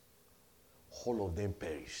wilderness. All of them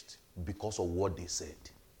perished because of what they said.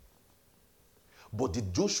 But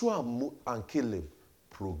did Joshua and Caleb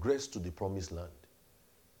progress to the promised land?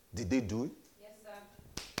 Did they do it? Yes,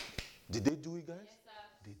 sir. Did they do it, guys? Yes, sir.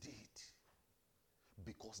 They did.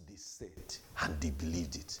 Because they said and they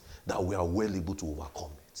believed it, that we are well able to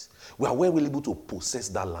overcome it. We are well able to possess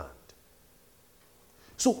that land.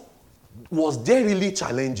 So, was there really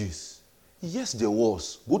challenges? Yes, there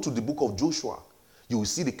was. Go to the book of Joshua. you will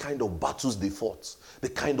see the kind of battles they fought, the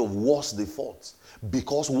kind of wars they fought,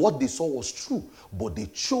 because what they saw was true, but they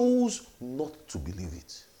chose not to believe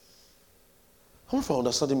it. How many of you are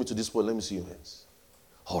understanding me to this point? Let me see your hands.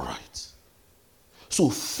 All right. So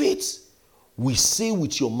faith, we say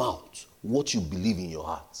with your mouth what you believe in your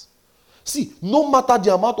heart. See, no matter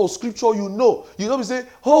the amount of scripture you know be saying,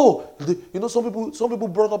 some people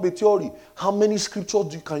brought up a theory. How many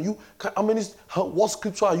scriptures what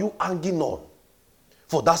scripture are you hanging on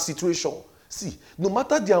for that situation? See, no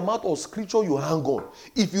matter the amount of scripture you hang on,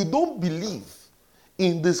 if you don't believe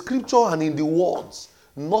in the scripture and in the words,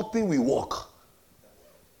 nothing will work.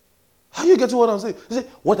 Are you getting what I'm saying? You say,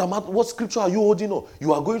 what scripture are you holding on?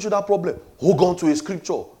 You are going through that problem. Hold on to a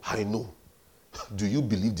scripture. I know. Do you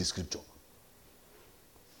believe the scripture?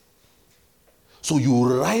 So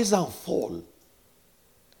you rise and fall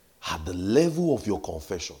at the level of your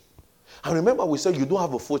confession. And remember, we said you don't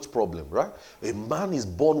have a faith problem, right? A man is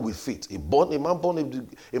born with faith. A man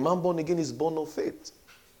born again is born of faith.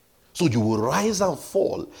 So you will rise and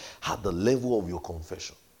fall at the level of your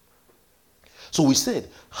confession. So we said,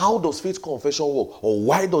 how does faith confession work? Or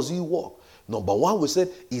why does it work? Number one, we said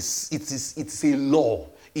it's a law.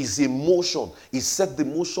 It's a motion. It set the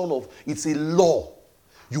motion of, it's a law.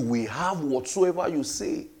 You will have whatsoever you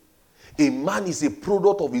say. A man is a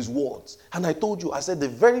product of his words. And I told you, I said, the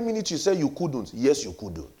very minute you said you couldn't, yes, you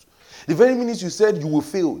couldn't. The very minute you said you will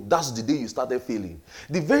fail, that's the day you started failing.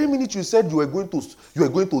 The very minute you said you were going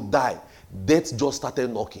to die, death just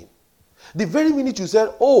started knocking. The very minute you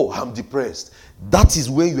said, oh, I'm depressed, that is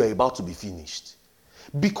when you are about to be finished.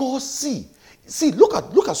 Because see, look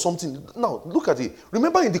at something. Now, look at it.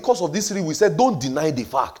 Remember in the course of this series, we said, don't deny the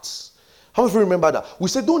facts. How many of you remember that? We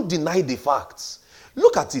said, don't deny the facts.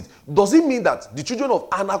 Look at it. Does it mean that the children of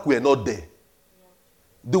Anak were not there?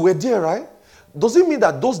 They were there, right? Does it mean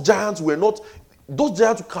that those giants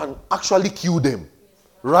can actually kill them?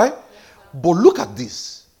 Right? But look at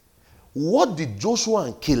this. What did Joshua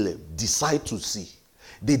and Caleb decide to see?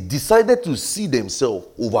 They decided to see themselves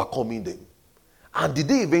overcoming them. And did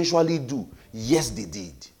they eventually do? Yes, they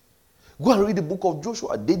did. Go and read the book of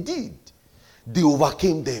Joshua. They did. They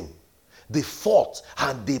overcame them. They fought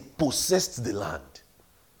and they possessed the land.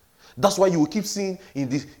 That's why you will keep seeing in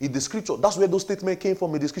the scripture. That's where those statements came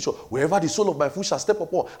from in the scripture. Wherever the sole of my foot shall step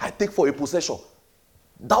upon, I take for a possession.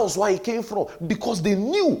 That was why it came from. Because they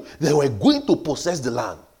knew they were going to possess the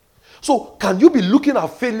land. So, can you be looking at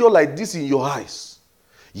failure like this in your eyes?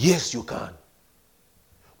 Yes, you can.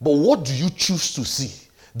 But what do you choose to see?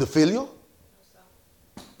 The failure? No, sir.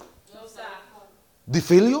 No, sir. The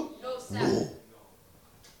failure? No, sir. No.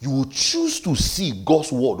 You will choose to see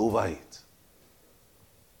God's word over it.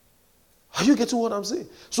 Are you getting what I'm saying?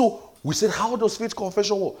 So, we said, how does faith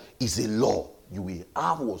confession work? It's a law. You will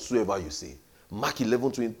have whatsoever you say. Mark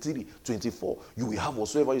 11, 23, 24. You will have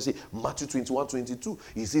whatsoever you say. Matthew 21, 22.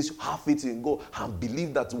 It says, have faith in God and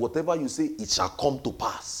believe that whatever you say, it shall come to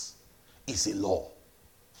pass. It's a law.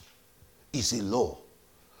 It's a law.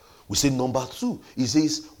 We say number two. It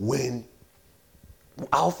says, when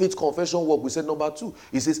our faith confession work, we said number two.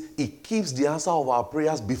 It says, it keeps the answer of our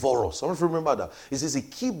prayers before us. I don't know if you remember that. It says, it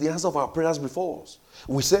keeps the answer of our prayers before us.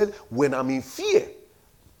 We said, when I'm in fear,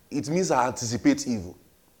 it means I anticipate evil.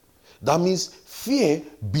 That means fear,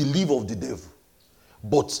 believe of the devil.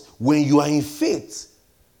 But when you are in faith,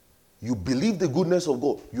 you believe the goodness of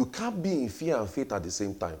God. You can't be in fear and faith at the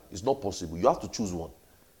same time. It's not possible. You have to choose one.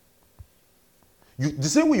 The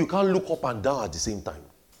same way you can't look up and down at the same time.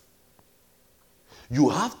 You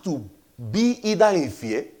have to be either in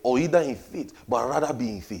fear or either in faith, but rather be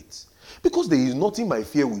in faith. Because there is nothing my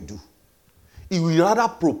fear will do. It will rather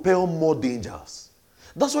propel more dangers.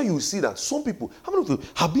 That's why you see that some people, how many of you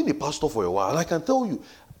have been a pastor for a while? And I can tell you,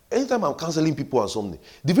 anytime I'm counseling people or something,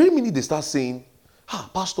 the very minute they start saying,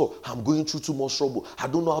 pastor, I'm going through too much trouble. I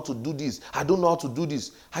don't know how to do this. I don't know how to do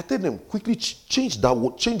this. I tell them, quickly change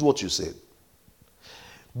what you said.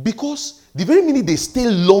 Because the very minute they stay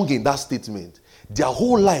long in that statement, their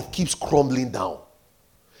whole life keeps crumbling down.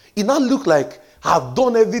 It now looks like, I've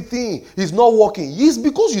done everything. It's not working. Yes,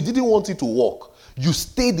 because you didn't want it to work. You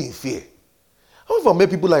stayed in fear. How many of you have met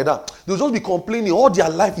people like that? They'll just be complaining. All their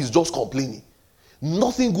life is just complaining.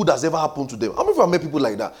 Nothing good has ever happened to them. How many of you have met people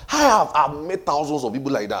like that? I've met thousands of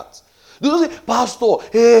people like that. They don't say, pastor,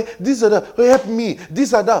 hey, this and that, hey, help me,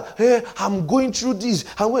 this and that, hey, I'm going through this.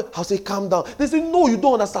 I'll say, calm down. They say, no, you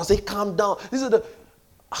don't understand. I'll say, calm down. This and that.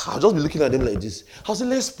 I'll just be looking at them like this. I'll say,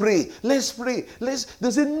 let's pray. They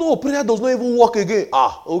say, no, prayer does not even work again.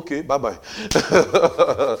 Okay, bye-bye.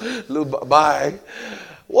 Bye.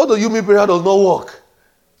 What do you mean prayer does not work?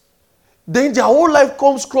 Then their whole life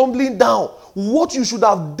comes crumbling down. What you should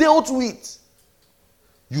have dealt with,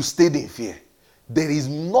 you stayed in fear. There is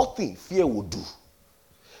nothing fear will do.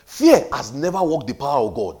 Fear has never worked the power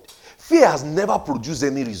of God. Fear has never produced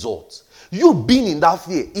any results. You being in that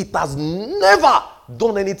fear, it has never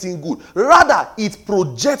done anything good. Rather, it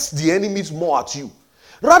projects the enemies more at you.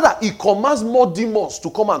 Rather, it commands more demons to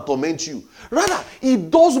come and torment you. Rather, it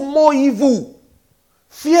does more evil.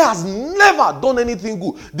 Fear has never done anything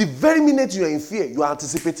good. The very minute you are in fear, you are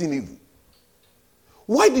anticipating evil.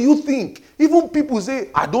 Why do you think? Even people say,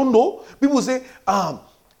 I don't know. People say,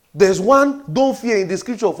 there's one, don't fear in the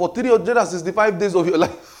scripture for 365 days of your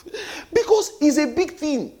life. Because it's a big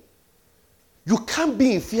thing. You can't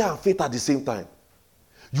be in fear and faith at the same time.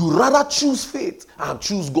 You rather choose faith and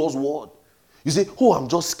choose God's word. You say, oh, I'm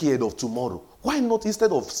just scared of tomorrow. Why not,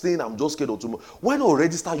 instead of saying I'm just scared of tomorrow, why not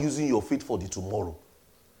already start using your faith for the tomorrow?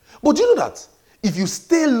 But do you know that if you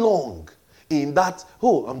stay long in that,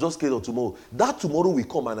 oh, I'm just scared of tomorrow, that tomorrow will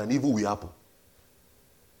come and an evil will happen.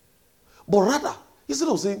 But rather, instead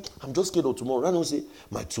of saying, I'm just scared of tomorrow, rather say,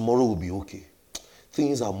 my tomorrow will be okay.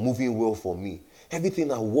 Things are moving well for me.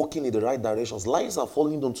 Everything are working in the right directions. Lives are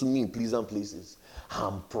falling onto me in pleasant places.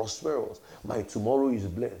 I'm prosperous. My tomorrow is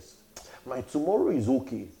blessed. My tomorrow is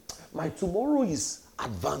okay. My tomorrow is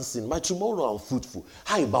advancing. My tomorrow I'm fruitful.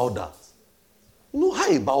 How about that?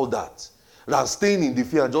 How about that? Rather staying in the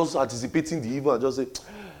fear and just anticipating the evil and just say,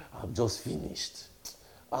 I'm just finished.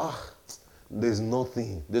 There's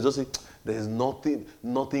nothing. They just say, there's nothing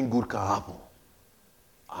good can happen.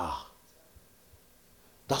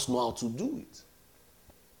 That's not how to do it.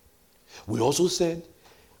 We also said,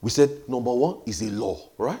 number one is a law,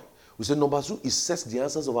 right? We said number two, it sets the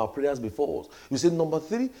answers of our prayers before us. We said number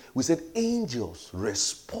three, we said angels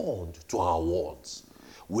respond to our words.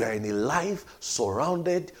 We are in a life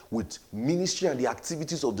surrounded with ministry and the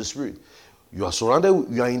activities of the Spirit. You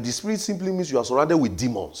are in the Spirit simply means you are surrounded with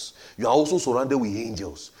demons. You are also surrounded with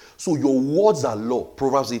angels. So your words are law.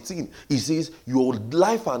 Proverbs 18, it says your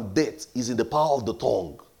life and death is in the power of the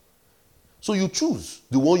tongue. So you choose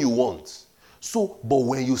the one you want. But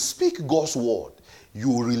when you speak God's word,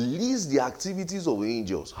 you release the activities of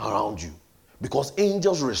angels around you. Because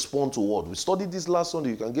angels respond to what? We studied this last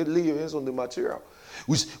Sunday. You can lay your hands on the material.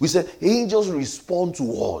 We said angels respond to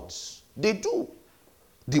words. They do.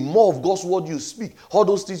 The more of God's word you speak, all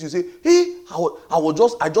those things you say, hey,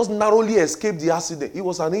 I just narrowly escaped the accident. It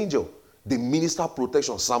was an angel. They minister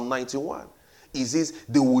protection. Psalm 91. It says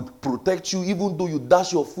they would protect you even though you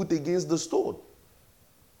dash your foot against the stone.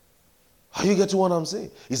 Are you getting what I'm saying?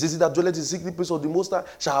 It says that dwelleth in the secret place of the Most High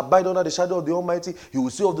shall abide under the shadow of the Almighty. You will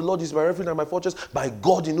say of the Lord is my refuge and my fortress. By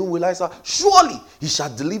God in whom will I serve. Surely he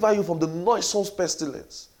shall deliver you from the noisome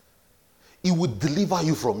pestilence. He will deliver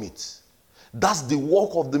you from it. That's the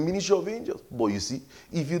work of the ministry of angels. But you see,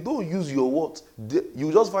 if you don't use your words,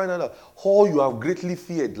 you just find out that all you have greatly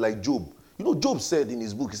feared, like Job. Job said in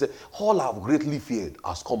his book, he said, all I have greatly feared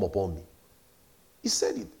has come upon me. He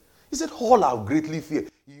said it. He said, all I have greatly feared.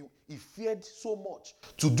 He feared so much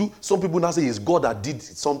to do. Some people now say it's God that did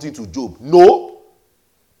something to Job. No.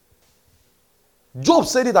 Job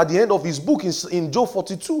said it at the end of his book in Job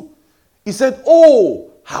 42. He said,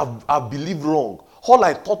 I've believed wrong. All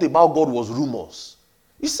I thought about God was rumors.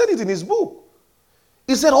 He said it in his book.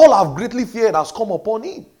 He said, all I've greatly feared has come upon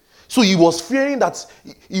him. So he was fearing that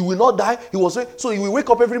he will not die. So he will wake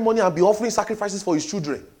up every morning and be offering sacrifices for his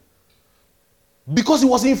children. Because he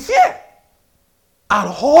was in fear. And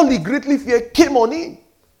all he greatly feared came on him.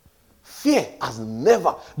 Fear has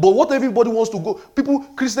never. But what everybody wants to go,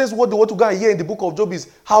 Christians, what they want to go and hear in the book of Job is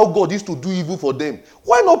how God used to do evil for them.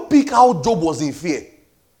 Why not pick how Job was in fear?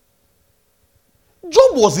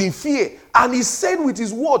 Job was in fear. And he said with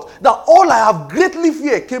his word that all I have greatly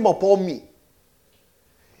feared came upon me.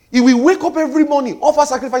 He will wake up every morning, offer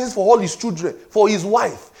sacrifices for all his children, for his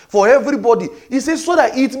wife, for everybody. He says so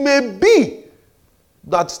that it may be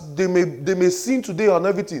that they may sin today and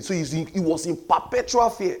everything. So he was in perpetual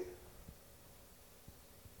fear.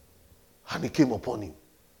 And it came upon him.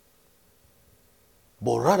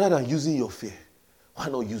 But rather than using your fear, why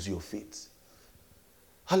not use your faith?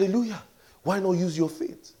 Hallelujah. Why not use your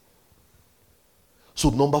faith? So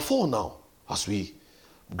number 4 now, as we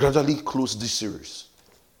gradually close this series.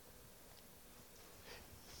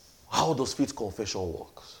 How does faith confession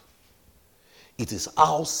work? It is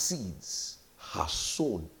how seeds are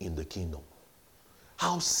sown in the kingdom.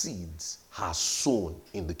 How seeds are sown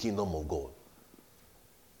in the kingdom of God.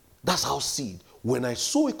 That's how seed. When I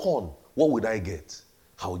sow a corn, what would I get?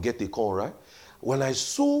 I will get a corn, right? When I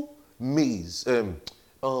sow maize,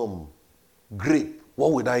 grape,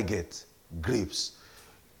 what would I get? Grapes.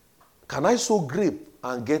 Can I sow grape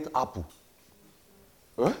and get apple?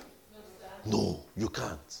 Huh? No, sir. No, you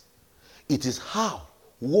can't. It is how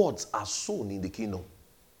words are sown in the kingdom.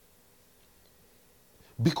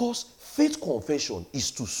 Because faith confession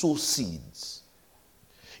is to sow seeds.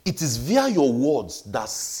 It is via your words that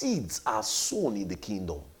seeds are sown in the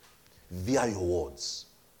kingdom. Via your words.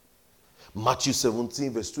 Matthew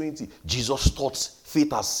 17 verse 20. Jesus taught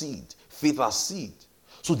faith as seed. Faith as seed.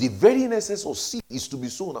 So the very essence of seed is to be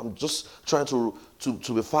sown. I'm just trying to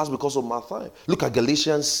be fast because of my time. Look at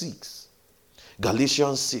Galatians 6.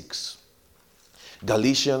 Galatians 6.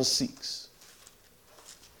 Galatians 6.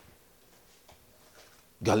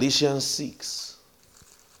 Galatians 6.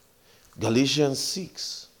 Galatians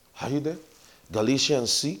 6. Are you there?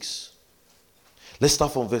 Galatians 6. Let's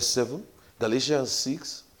start from verse 7. Galatians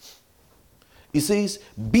 6. It says,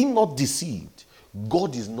 be not deceived.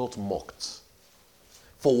 God is not mocked.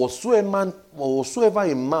 For whatsoever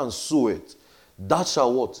a man soweth, that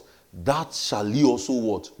shall what? That shall he also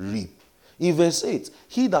what? Reap. In verse 8,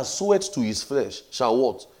 he that soweth to his flesh shall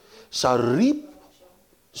what? Shall reap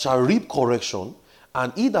correction,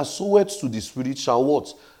 and he that soweth to the Spirit shall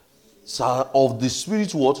what? Shall of the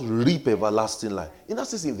Spirit what? Reap everlasting life. In that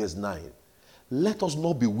sense, in verse 9, let us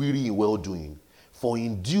not be weary in well-doing, for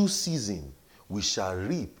in due season we shall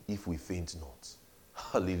reap if we faint not.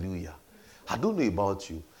 Hallelujah. I don't know about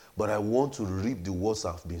you, but I want to reap the words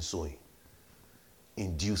I've been sowing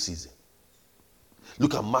in due season.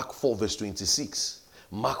 Look at Mark 4 verse 26.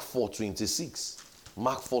 Mark 4 26.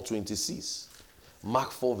 Mark 4 26.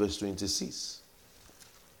 Mark 4 verse 26.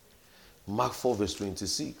 Mark 4 verse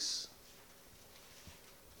 26.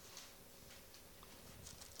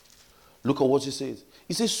 Look at what he says.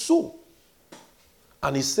 He says, so.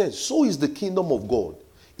 And he said, so is the kingdom of God.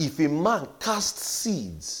 If a man cast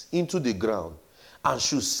seeds into the ground and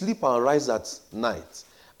should sleep and rise at night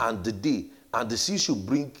and the day, and the seed should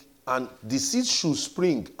bring, and the seed should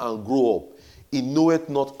spring and grow up, he knoweth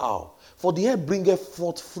not how. For the earth bringeth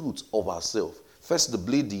forth fruit of herself. First the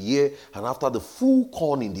blade, the ear, and after the full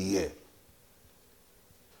corn in the ear.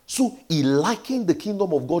 So he likened the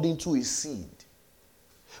kingdom of God into a seed.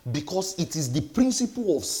 Because it is the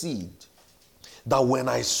principle of seed that when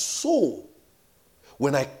I sow,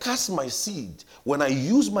 when I cast my seed, when I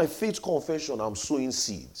use my faith confession, I'm sowing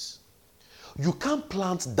seeds. You can't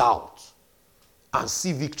plant doubt and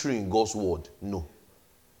see victory in God's word. No.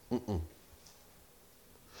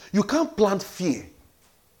 You can't plant fear.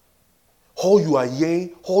 All you are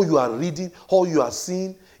hearing, all you are reading, all you are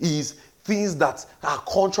seeing is things that are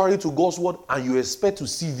contrary to God's word, and you expect to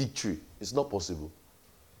see victory. It's not possible.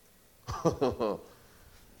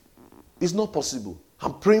 It's not possible.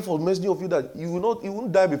 I'm praying for many of you that you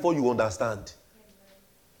won't die before you understand.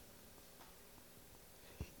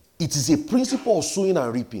 It is a principle of sowing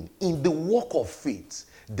and reaping. In the walk of faith,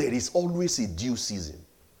 there is always a due season.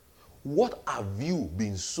 What have you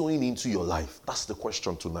been sowing into your life? That's the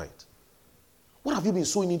question tonight. What have you been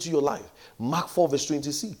sowing into your life? Mark 4 verse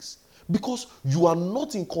 26. Because you are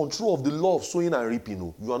not in control of the law of sowing and reaping.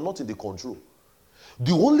 No. You are not in the control.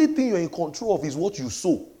 The only thing you're in control of is what you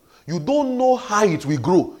sow. You don't know how it will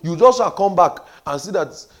grow. You just shall come back and see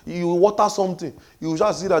that you water something. You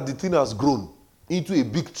shall see that the thing has grown into a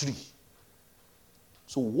big tree.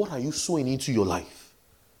 So what are you sowing into your life?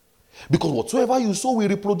 Because whatsoever you sow will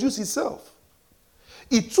reproduce itself.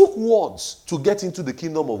 It took words to get into the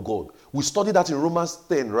kingdom of God. We studied that in Romans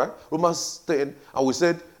 10, right? Romans 10, and we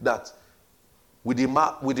said that with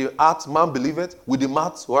the heart man believeth, with the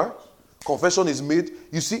mouth, right? Confession is made.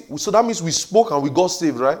 You see, so that means we spoke and we got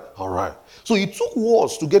saved, right? All right. So it took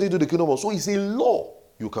words to get into the kingdom of God. So it's a law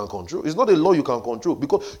you can control. It's not a law you can control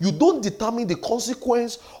because you don't determine the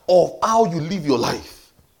consequence of how you live your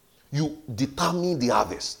life. You determine the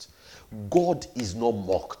harvest. God is not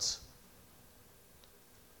mocked.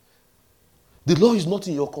 The law is not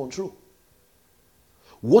in your control.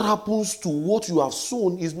 What happens to what you have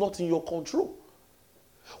sown is not in your control.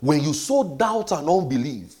 When you sow doubt and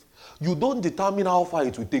unbelief, you don't determine how far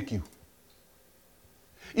it will take you.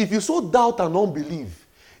 If you sow doubt and unbelief,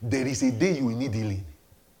 there is a day you will need healing.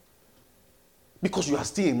 Because you are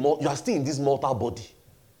still in this mortal body.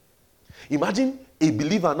 Imagine a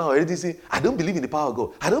believer now already saying, I don't believe in the power of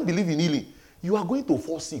God. I don't believe in healing. You are going to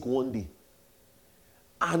fall sick one day.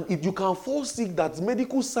 And if you can fall sick, that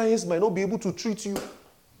medical science might not be able to treat you.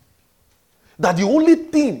 That the only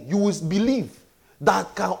thing you will believe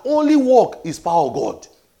that can only work is power of God.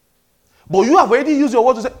 But you have already used your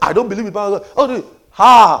word to say, I don't believe in power of God.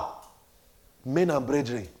 Oh, men and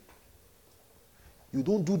brethren, you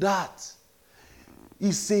don't do that.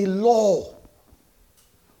 It's a law.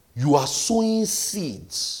 You are sowing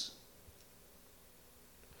seeds.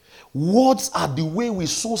 Words are the way we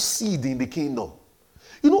sow seed in the kingdom.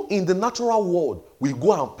 You know, in the natural world, we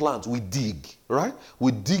go and plant, we dig, right?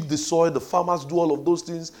 We dig the soil, the farmers do all of those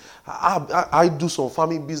things. I do some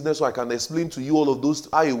farming business, so I can explain to you all of those,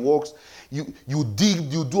 how it works. You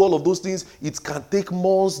dig, you do all of those things. It can take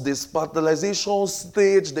months. There's fertilization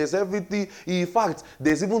stage, there's everything. In fact,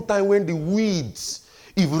 there's even time when the weeds,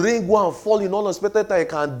 if rain go and fall in unexpected time, it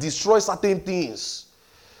can destroy certain things.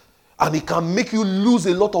 And it can make you lose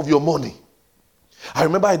a lot of your money. I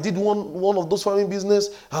remember I did one of those farming business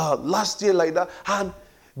last year like that, and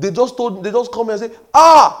they just come and say,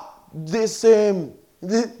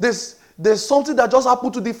 there's something that just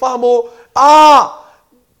happened to the farm.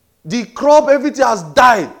 The crop, everything has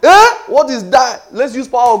died. What is died? Let's use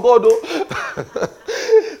power of God, though.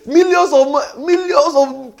 millions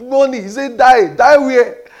of money. He said, die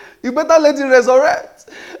where? You better let it resurrect.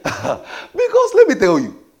 Because let me tell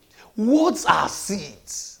you, words are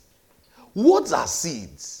seeds. Words are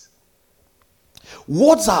seeds.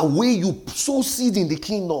 Words are where you sow seed in the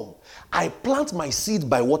kingdom. I plant my seed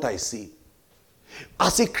by what I say.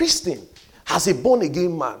 As a Christian, as a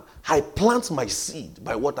born-again man, I plant my seed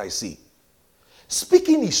by what I say.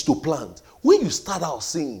 Speaking is to plant. When you start out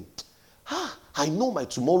saying, I know my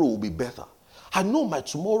tomorrow will be better. I know my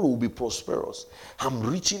tomorrow will be prosperous. I'm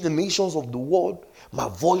reaching the nations of the world. My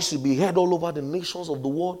voice will be heard all over the nations of the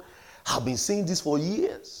world. I've been saying this for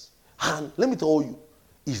years. And let me tell you,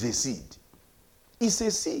 it's a seed. It's a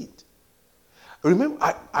seed. Remember,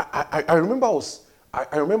 I remember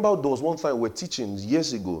there was one time we were teaching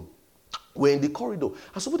years ago. We're in the corridor,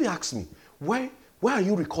 and somebody asked me, why are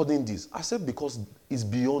you recording this? I said, because it's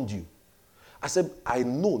beyond you. I said, I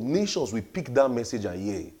know nations will pick that message and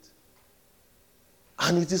hear it.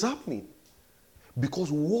 And it is happening.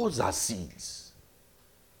 Because words are seeds.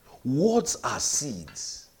 Words are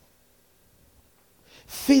seeds.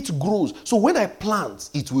 Faith grows. So when I plant,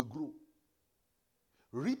 it will grow.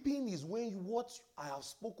 Reaping is when what I have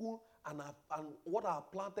spoken and what I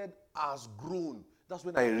have planted has grown. That's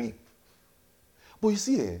when I reap. But you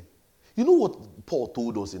see, you know what Paul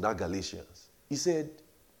told us in that Galatians? He said,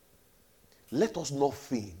 let us not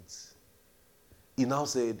faint. He now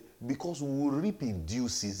said, because we will reap in due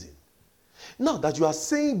season. Now that you are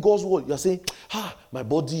saying God's word, you are saying, my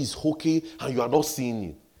body is okay, and you are not seeing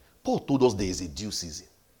it. Paul told us there is a due season.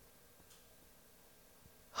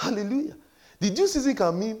 Hallelujah. The due season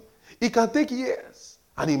can mean it can take years,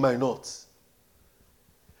 and it might not.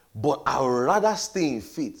 But I would rather stay in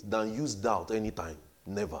faith than use doubt anytime.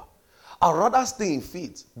 Never. I'd rather stay in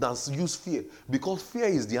faith than use fear, because fear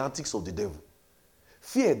is the antics of the devil.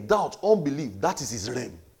 Fear, doubt, unbelief, that is his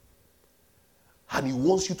realm. And he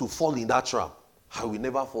wants you to fall in that trap. I will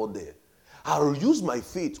never fall there. I'll use my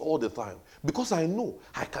faith all the time because I know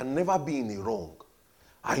I can never be in the wrong.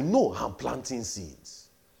 I know I'm planting seeds.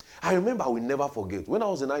 I remember, I will never forget, when I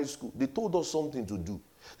was in high school, they told us something to do.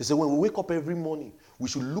 They said, when we wake up every morning, we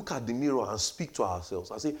should look at the mirror and speak to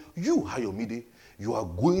ourselves. I say, you, Ayomide, you are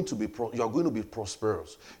going to be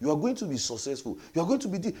prosperous. You are going to be successful. You are going to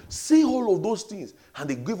be say all of those things. And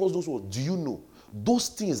they gave us those words. Do you know, those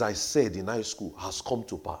things I said in high school has come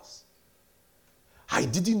to pass. I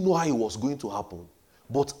didn't know how it was going to happen.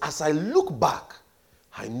 But as I look back,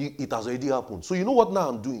 I knew it has already happened. So you know what now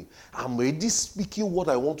I'm doing? I'm already speaking what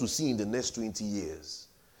I want to see in the next 20 years.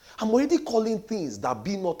 I'm already calling things that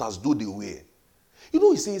be not as though they were. You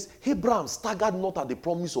know, he says, Abraham staggered not at the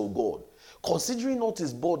promise of God, considering not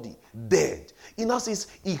his body dead. He now says,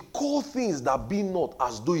 he called things that be not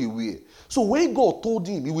as though he were. So when God told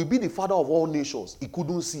him he will be the father of all nations, he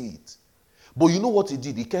couldn't see it. But you know what he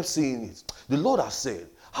did? He kept saying it. The Lord has said,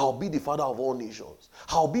 I'll be the father of all nations.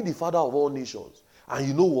 I'll be the father of all nations. And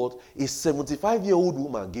you know what? A 75-year-old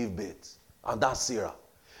woman gave birth. And that's Sarah.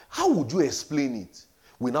 How would you explain it?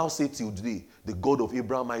 We now say till today, the God of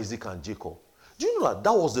Abraham, Isaac, and Jacob. Do you know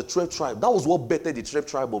that was the 12th tribe? That was what bettered the 12th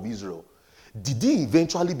tribe of Israel. Did he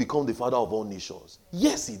eventually become the father of all nations?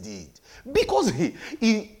 Yes, he did. Because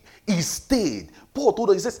he stayed. Paul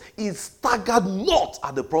told us, he says, he staggered not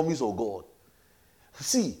at the promise of God.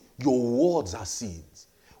 See, your words are seeds.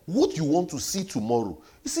 What you want to see tomorrow.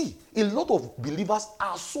 You see, a lot of believers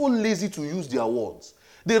are so lazy to use their words.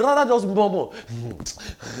 They rather just murmur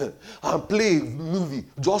and play a movie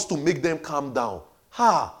just to make them calm down.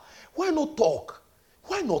 Why not talk?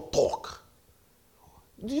 Why not talk?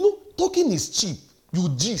 You know, talking is cheap. You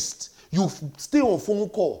gist. You stay on phone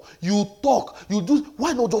call. You talk. You do.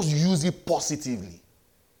 Why not just use it positively?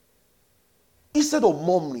 Instead of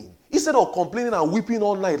murmuring. Instead of complaining and weeping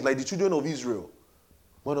all night like the children of Israel.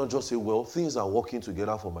 Why not just say, well, things are working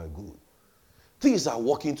together for my good. Things are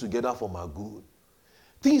working together for my good.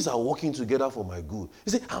 Things are working together for my good.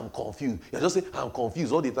 You say, I'm confused. You just say, I'm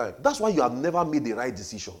confused all the time. That's why you have never made the right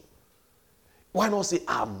decision. Why not say,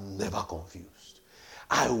 I'm never confused?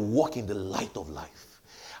 I walk in the light of life.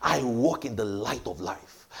 I walk in the light of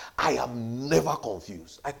life. I am never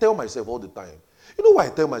confused. I tell myself all the time. You know why I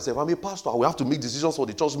tell myself? I'm a pastor. I will have to make decisions for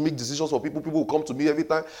the church, make decisions for people. People will come to me every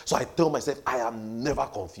time. So I tell myself, I am never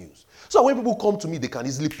confused. So when people come to me, they can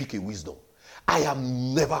easily pick a wisdom. I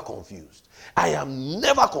am never confused. I am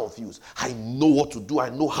never confused. I know what to do. I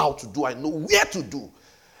know how to do. I know where to do.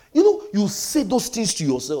 You know, you say those things to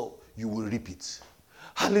yourself, you will repeat.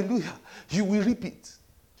 Hallelujah. You will repeat.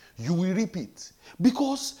 You will repeat.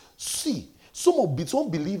 Because, see, some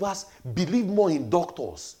believers believe more in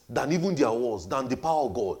doctors than even their words, than the power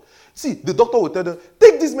of God. See, the doctor will tell them,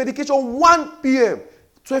 take this medication 1 p.m.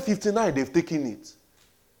 12:59, they've taken it.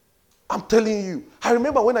 I'm telling you. I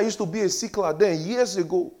remember when I used to be a sick lad then, years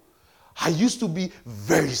ago. I used to be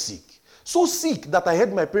very sick. So sick that I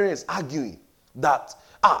heard my parents arguing that,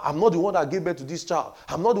 I'm not the one that gave birth to this child.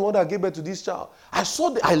 I'm not the one that gave birth to this child.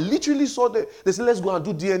 I literally saw them. They said, let's go and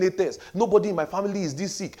do DNA test. Nobody in my family is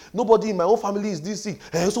this sick. Nobody in my own family is this sick.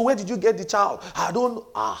 So where did you get the child? I don't,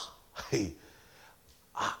 I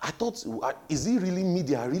thought, is it really me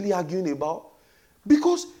they are really arguing about?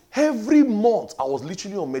 Because every month I was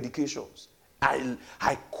literally on medications.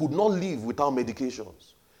 I could not live without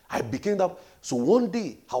medications. I became that. So one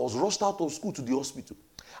day I was rushed out of school to the hospital.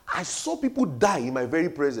 I saw people die in my very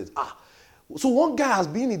presence. So one guy has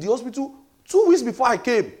been in the hospital 2 weeks before I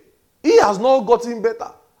came. He has not gotten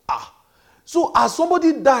better. So as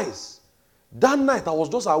somebody dies, that night I was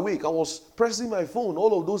just awake. I was pressing my phone,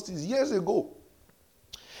 all of those things years ago.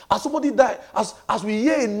 As somebody died, as we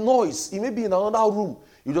hear a noise, it may be in another room,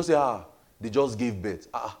 you just say, they just gave birth.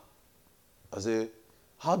 I say,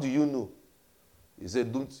 how do you know? He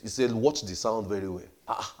said, watch the sound very well.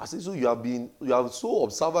 I said, so you have so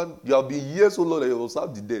observant, you have been here so long that you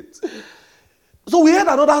observed the death. So we heard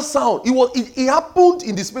another sound. It happened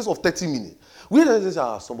in the space of 30 minutes. We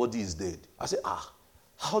heard somebody is dead. I said,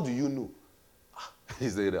 how do you know? He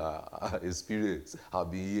said, experience, I'll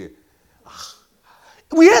be here.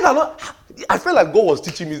 We heard another. I felt like God was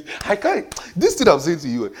teaching me. This thing I'm saying to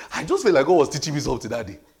you, I just felt like God was teaching me something that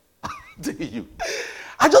day. I'm telling you.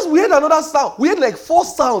 We heard another sound. We had like 4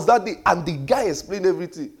 sounds that day, and the guy explained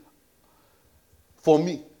everything for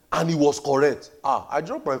me, and he was correct. I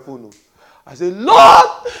dropped my phone. I said, Lord,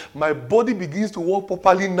 my body begins to work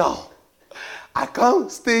properly now. I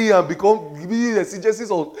can't stay here and become giving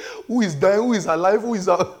exegesis on who is dying, who is alive, who is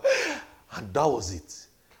out. And that was it.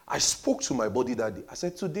 I spoke to my body that day. I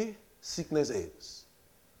said, today, sickness ends.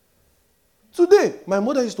 Today, my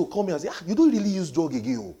mother used to call me and say, you don't really use drug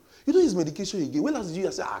again. You don't use medication again. When last did you?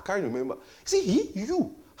 I said, I can't remember. See,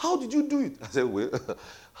 you. How did you do it? I said, well,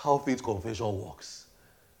 how faith confession works.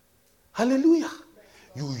 Hallelujah.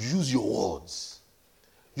 You use your words.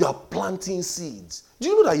 You are planting seeds. Do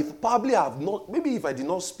you know that if I did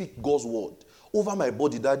not speak God's word over my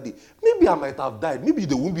body that day, maybe I might have died. Maybe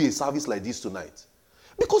there won't be a service like this tonight.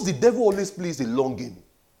 Because the devil always plays a long game.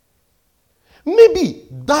 Maybe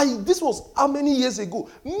this was how many years ago?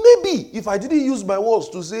 Maybe if I didn't use my words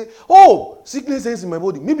to say, sickness ends in my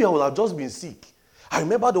body, maybe I would have just been sick. I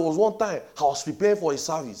remember there was one time I was preparing for a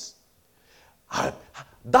service.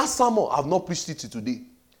 That sermon, I've not preached it today.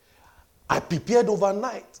 I prepared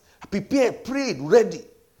overnight. I prepared, prayed, ready.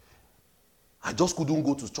 I just couldn't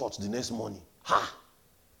go to church the next morning.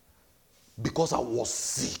 Because I was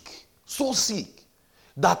sick. So sick.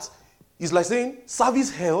 That it's like saying,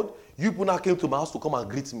 service held, you people now came to my house to come and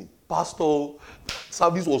greet me. Pastor,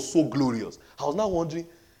 service was so glorious. I was now wondering,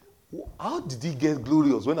 how did it get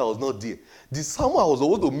glorious when I was not there? The sermon I was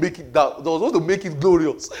supposed to make it that, I was supposed to make it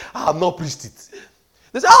glorious. I have not preached it.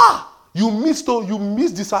 They say, you missed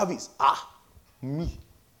the service. Me.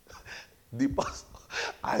 The pastor,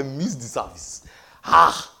 I missed the service.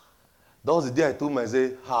 That was the day I told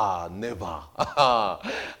myself, never.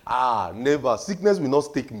 Never. Sickness will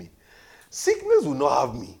not take me. Sickness will not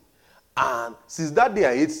have me. And since that day,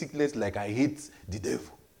 I hate sickness like I hate the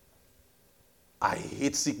devil. I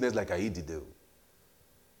hate sickness like I hate the devil.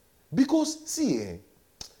 Because, see,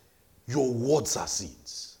 your words are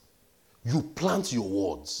seeds. You plant your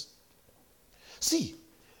words. See,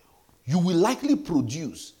 you will likely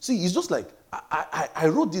produce. See, it's just like, I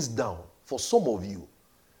wrote this down for some of you.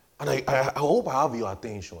 And I hope I have your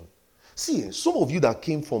attention. See, some of you that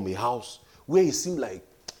came from a house where it seemed like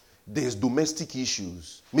there's domestic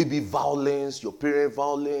issues, maybe violence, your parent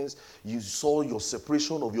violence, you saw your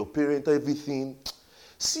separation of your parent, everything.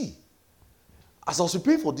 See, as I was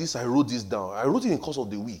preparing for this, I wrote this down. I wrote it in the course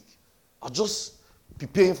of the week. I just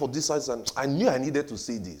preparing for this, and I knew I needed to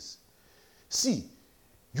say this. See,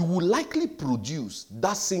 you will likely produce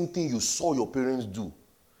that same thing you saw your parents do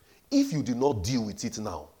if you did not deal with it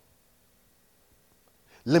now.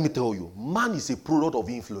 Let me tell you, man is a product of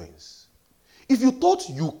influence. If you thought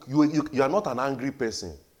you are not an angry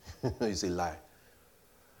person, it's a lie.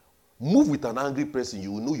 Move with an angry person,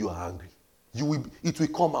 you will know you are angry. It will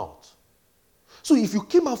come out. So if you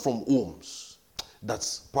came out from homes that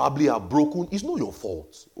probably are broken, it's not your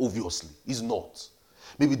fault, obviously. It's not.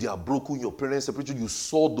 Maybe they are broken, your parents separated, you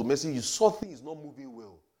saw domestic, you saw things not moving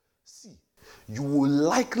well. See, you will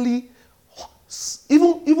likely,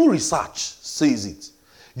 even research says it,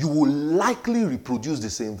 you will likely reproduce the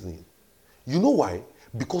same thing. You know why?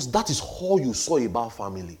 Because that is all you saw about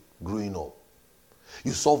family growing up.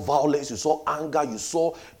 You saw violence, you saw anger, you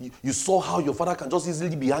saw how your father can just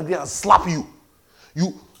easily be angry and slap you.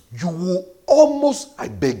 You will almost, I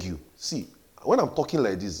beg you. See, when I'm talking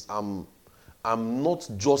like this, I'm not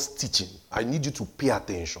just teaching. I need you to pay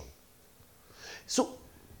attention. So,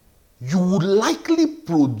 you would likely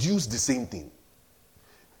produce the same thing.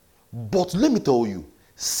 But let me tell you,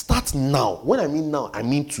 start now. When I mean now, I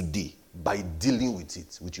mean today, by dealing with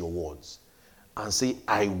it, with your words. And say,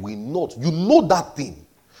 I will not. You know that thing.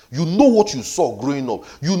 You know what you saw growing up.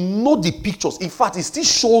 You know the pictures. In fact, it still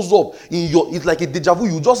shows up in it's like a deja vu.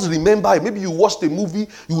 You just remember it. Maybe you watched a movie,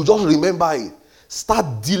 you will just remember it.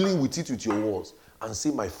 Start dealing with it with your words. And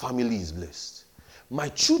say, my family is blessed. My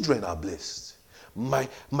children are blessed. My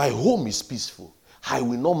home is peaceful. I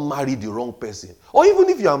will not marry the wrong person. Or even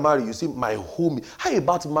if you are married, you say, my home. How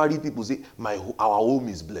about married people say, our home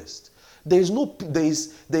is blessed? There is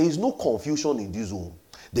no confusion in this home.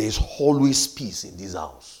 There is always peace in this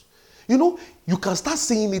house. You know, you can start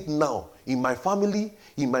saying it now. In my family,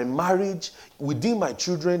 in my marriage, within my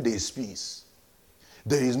children, there is peace.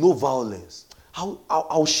 There is no violence.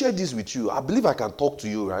 I'll share this with you. I believe I can talk to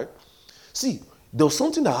you, right? See, there was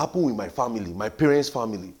something that happened with my family, my parents'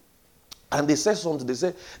 family. And they said something. They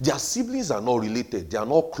said their siblings are not related. They are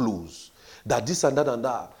not close. That this and that and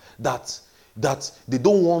that. That they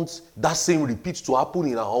don't want that same repeat to happen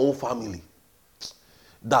in our own family.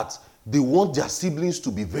 That they want their siblings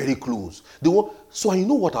to be very close. So I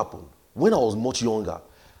know what happened. When I was much younger,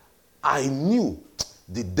 I knew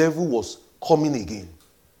the devil was coming again.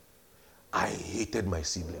 I hated my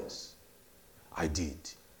siblings. I did.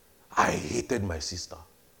 I hated my sister.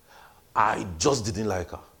 I just didn't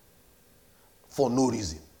like her. For no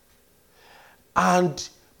reason. And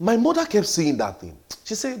my mother kept saying that thing.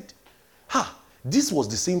 She said, this was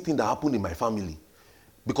the same thing that happened in my family.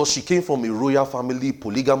 Because she came from a royal family,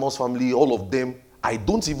 polygamous family, all of them. I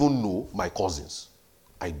don't even know my cousins.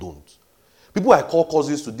 I don't. People I call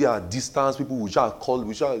cousins today are distant. People we shall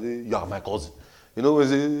say, you are my cousin. You know,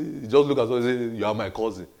 you just look at someone and say, you are my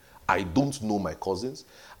cousin. I don't know my cousins.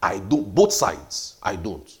 I don't, both sides, I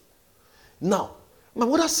don't. Now, my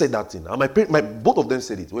mother said that thing, and both of them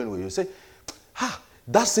said it. When we say,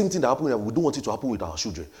 that same thing that happened, we don't want it to happen with our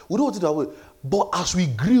children. We don't want it to happen. But as we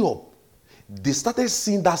grew up, they started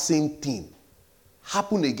seeing that same thing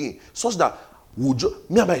happen again, such that me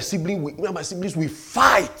and my siblings, we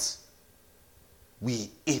fight.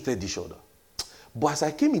 We hated each other. But as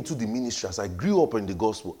I came into the ministry, as I grew up in the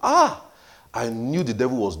gospel, I knew the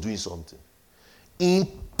devil was doing something.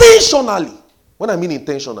 Intentionally. When I mean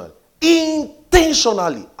intentionally,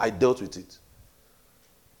 I dealt with it.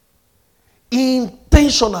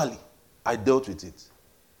 Intentionally, I dealt with it.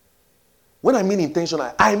 When I mean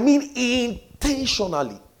intentionally, I mean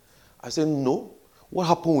intentionally. I said, no, what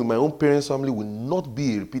happened with my own parents' family will not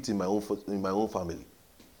be a repeat in my own family.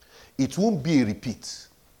 It won't be a repeat.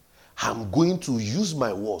 I'm going to use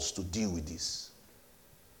my words to deal with this.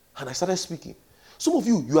 And I started speaking. Some of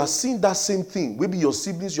you are seeing that same thing. Maybe your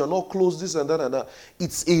siblings, you are not close, this and that and that.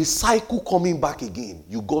 It's a cycle coming back again.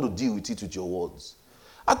 You got to deal with it with your words.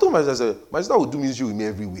 I told my sister, my sister will do ministry with me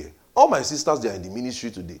everywhere. All my sisters, they are in the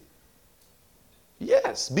ministry today.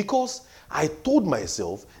 Yes, because I told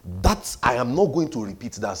myself that I am not going to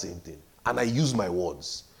repeat that same thing. And I use my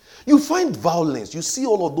words. You find violence. You see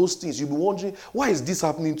all of those things. You'll be wondering, why is this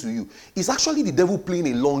happening to you? It's actually the devil playing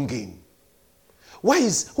a long game. Why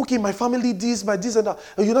is, my family this, my this and that.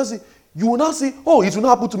 And you will not say, oh, it will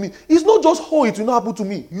not happen to me. It's not just, oh, it will not happen to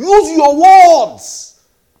me. Use your words.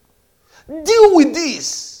 Deal with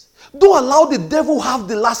this. Don't allow the devil have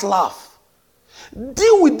the last laugh.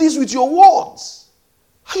 Deal with this with your words.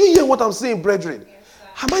 Are you hearing what I'm saying, brethren?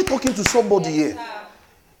 Yes, am I talking to somebody yes,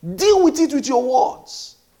 here? Deal with it with your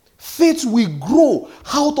words. Faith will grow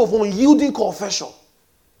out of unyielding confession.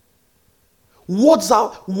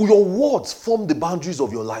 Your words form the boundaries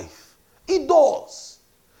of your life. It does.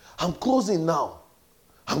 I'm closing now.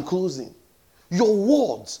 I'm closing. Your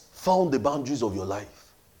words found the boundaries of your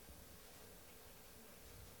life.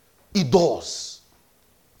 It does.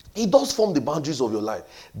 It does form the boundaries of your life.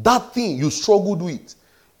 That thing you struggled with,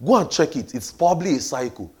 go and check it. It's probably a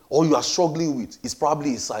cycle. Or you are struggling with, it's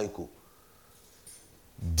probably a cycle.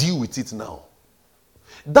 Deal with it now.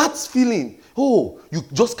 That feeling, oh, you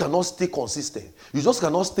just cannot stay consistent. You just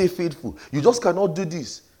cannot stay faithful. You just cannot do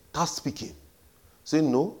this. That's speaking. Say,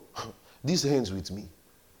 no, this ends with me.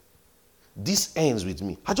 This ends with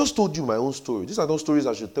me. I just told you my own story. These are not stories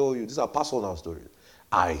I should tell you. These are personal stories.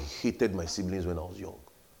 I hated my siblings when I was young.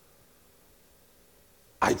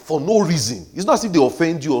 For no reason. It's not as if they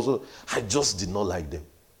offend you or so. I just did not like them.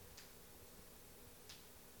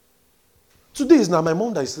 Today is now my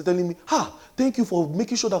mom that is telling me, thank you for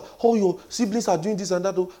making sure that all your siblings are doing this and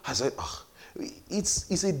that. I said,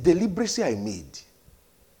 it's a deliberacy I made.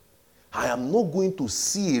 I am not going to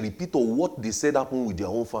see a repeat of what they said happened with their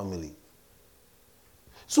own family.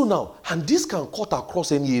 So now, and this can cut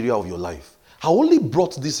across any area of your life. I only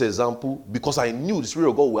brought this example because I knew the Spirit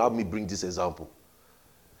of God will have me bring this example.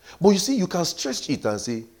 But you see, you can stretch it and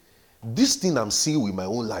say, this thing I'm seeing with my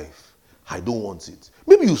own life, I don't want it.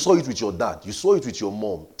 Maybe you saw it with your dad. You saw it with your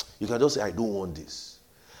mom. You can just say, I don't want this.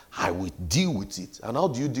 I will deal with it. And how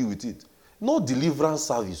do you deal with it? No deliverance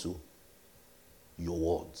service. Your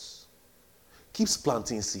words. Keep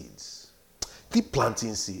planting seeds. Keep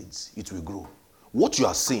planting seeds. It will grow. What you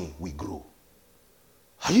are saying will grow.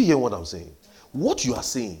 Are you hearing what I'm saying? What you are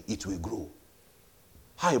saying, it will grow.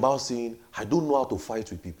 How about saying, I don't know how to fight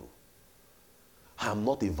with people. I am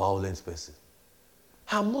not a violent person.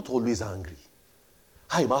 I am not always angry.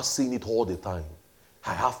 How about saying it all the time?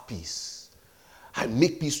 I have peace. I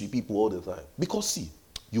make peace with people all the time. Because see,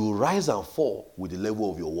 you will rise and fall with the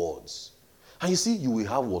level of your words. And you see, you will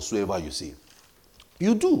have whatsoever you say.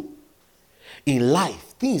 You do. In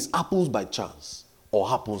life, things happen by chance or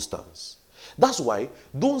happenstance. That's why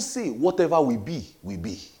don't say whatever will be, will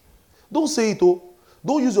be. Don't say it, oh.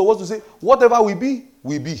 Don't use your words to say whatever will be,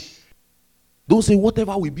 will be. Don't say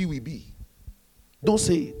whatever will be, will be. Don't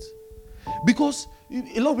say it. Because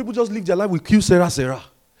a lot of people just live their life with Q, Sarah, Sarah.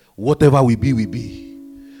 Whatever will be, will be.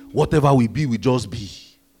 Whatever will be, will just be.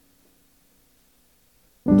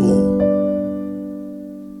 No.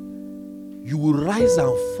 You will rise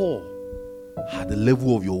and fall at the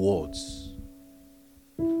level of your words.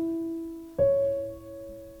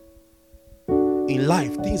 In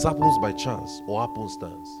life, things happen by chance or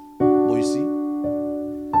happenstance. But you see,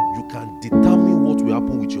 you can determine what will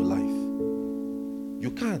happen with your life.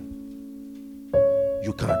 You can.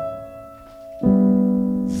 You can.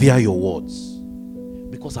 Via your words.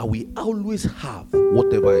 Because I will always have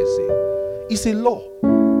whatever I say. It's a law.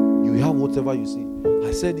 You will have whatever you say.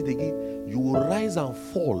 I said it again. You will rise and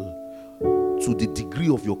fall to the degree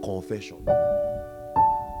of your confession.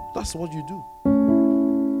 That's what you do.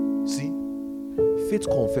 See? Faith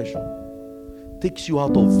confession takes you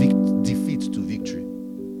out of defeat to victory.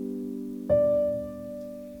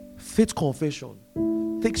 Faith confession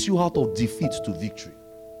takes you out of defeat to victory.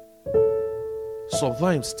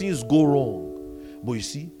 Sometimes things go wrong, but you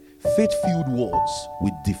see, faith-filled words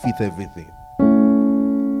will defeat everything.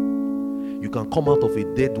 You can come out of a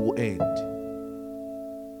dead end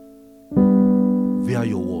via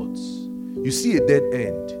your words. You see a dead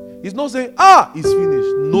end. It's not saying, it's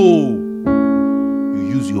finished. No. You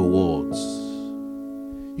use your words.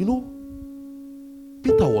 You know,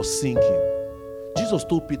 Peter was sinking. Jesus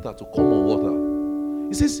told Peter to come on water.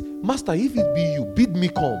 He says, Master, if it be you, bid me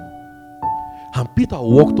come. And Peter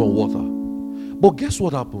walked on water. But guess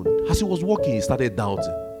what happened? As he was walking, he started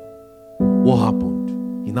doubting. What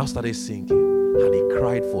happened? He now started sinking. And he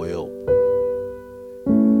cried for help.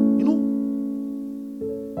 You know,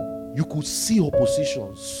 you could see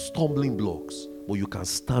opposition, stumbling blocks, but you can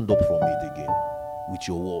stand up from it again with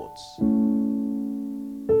your words.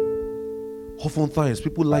 Oftentimes,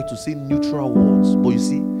 people like to say neutral words, but you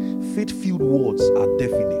see, faith-filled words are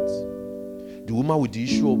definite. The woman with the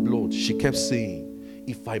issue of blood, she kept saying,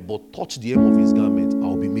 if I but touch the hem of his garment,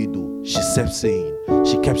 I'll be made whole. She kept saying,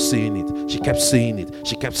 she kept saying it, she kept saying it,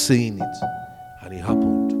 she kept saying it. And it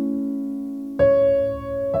happened.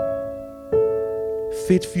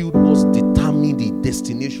 Faith-filled words determine the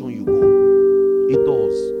destination you go. It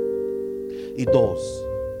does. It does.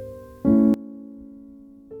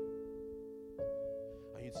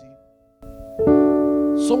 And you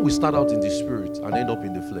see, some will start out in the spirit and end up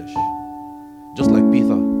in the flesh. Just like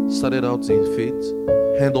Peter started out in faith,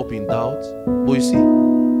 end up in doubt. But you see,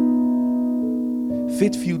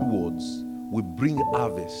 faith-filled words will bring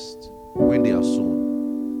harvest when they are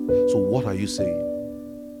sown. So what are you saying?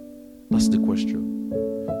 That's the question.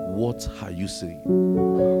 What are you saying?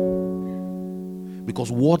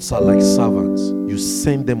 Because words are like servants. You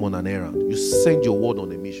send them on an errand. You send your word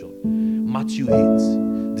on a mission. Matthew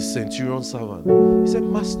 8, the centurion servant, he said,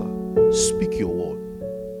 Master, speak your word.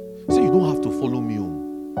 He said, you don't have to follow me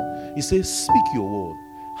home. He says, speak your word.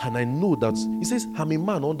 And I know that, he says, I'm a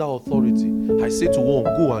man under authority. I say to one,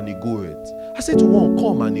 go, and he goeth. I say to one,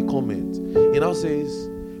 come, and he cometh. He now says,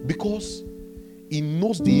 because he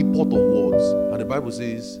knows the import of words. And the Bible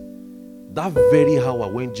says, that very hour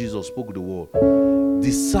when Jesus spoke the word,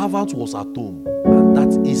 the servant was at home, and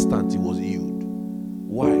that instant he was healed.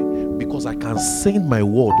 Why? Because I can send my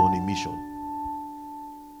word on a mission.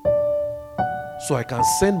 So I can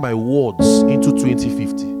send my words into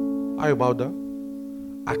 2050. How about that?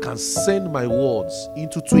 I can send my words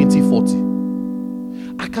into 2040.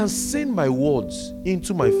 I can send my words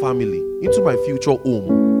into my family, into my future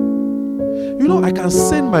home. You know, I can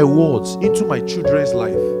send my words into my children's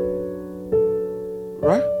life.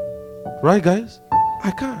 Right? Right, guys?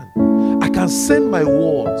 I can. I can send my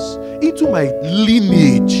words into my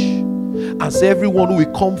lineage and say everyone who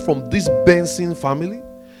will come from this Benson family,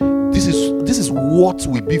 this is what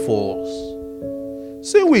will be for us.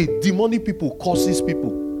 Same way demonic people curses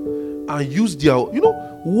people and use their,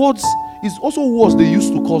 words is also words they use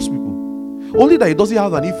to curse people. Only that it doesn't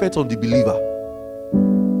have an effect on the believer.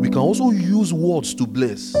 We can also use words to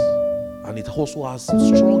bless, and it also has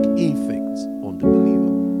strong effect on the believer.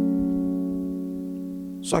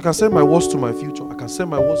 So I can send my words to my future. I can send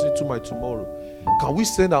my words into my tomorrow. Can we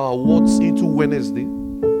send our words into Wednesday?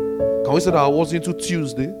 Can we send our words into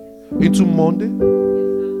Tuesday? Into Monday?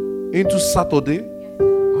 Into Saturday?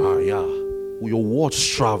 Yeah. Your words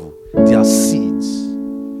travel. They are seeds.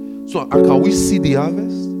 So can we see the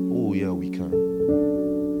harvest? Oh yeah, we can.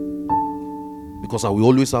 Because I will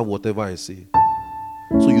always have whatever I say.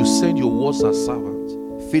 So you send your words as servants.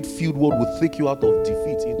 Faith-filled word will take you out of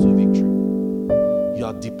defeat into victory. You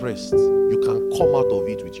are depressed. You can come out of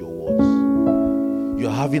it with your words. You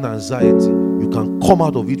are having anxiety. You can come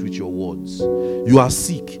out of it with your words. You are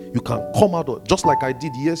sick. You can come out of, just like I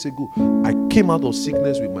did years ago. I came out of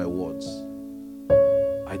sickness with my words.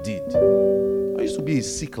 I did. I used to be a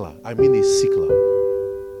sickler. I mean a sickler.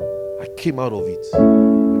 I came out of it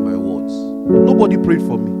with my words. Nobody prayed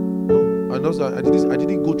for me. No, I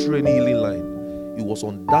didn't go through any healing line. It was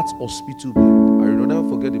on that hospital bed. I will never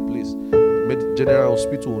forget the place. General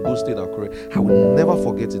Hospital in those State, Accra. I will never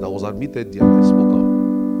forget it. I was admitted there and I spoke out.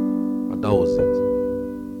 And that was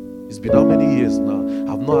it. It's been how many years now?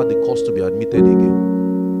 I've not had the cause to be admitted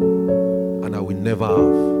again. And I will never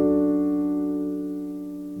have.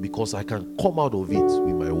 Because I can come out of it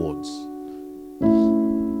with my words.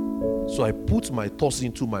 So I put my thoughts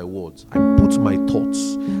into my words. I put my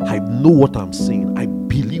thoughts. I know what I'm saying. I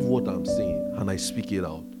believe what I'm saying. And I speak it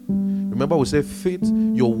out. Remember we said faith,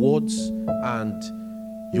 your words, and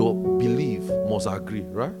your belief must agree,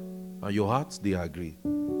 right? And your heart, they agree.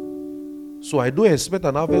 So I don't expect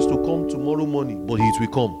an harvest to come tomorrow morning, but it will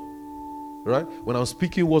come. Right? When I'm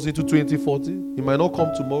speaking words into 2040, it might not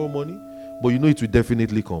come tomorrow morning, but you know it will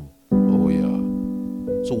definitely come. Oh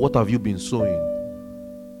yeah. So what have you been sowing?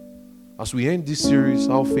 As we end this series,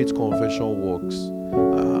 how faith confession works,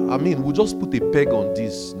 we'll just put a peg on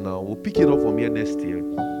this now. We'll pick it up from here next year.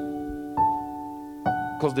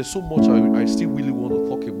 Because there's so much I still really want to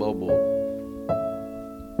talk about, but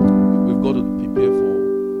we've got to prepare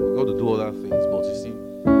we've got to do other things. But you see,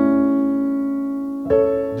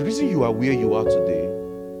 the reason you are where you are today,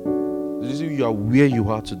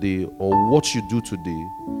 or what you do today,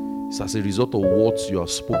 is as a result of what you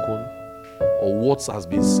have spoken or what has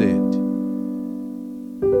been said.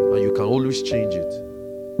 And you can always change it.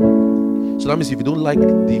 So that means if you don't like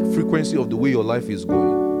the frequency of the way your life is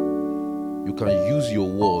going, you can use your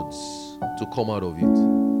words to come out of it.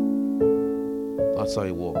 That's how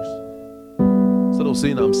it works. Instead of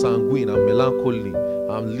saying I'm sanguine, I'm melancholy,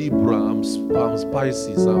 I'm Libra, I'm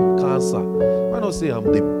Pisces, I'm Cancer, why not say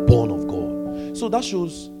I'm the born of God? So that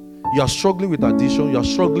shows you are struggling with addiction, you are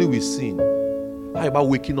struggling with sin. How about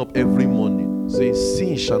waking up every morning saying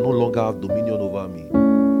sin shall no longer have dominion over me?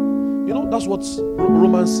 That's what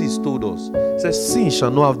Romans 6 told us. It says sin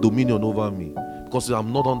shall not have dominion over me. Because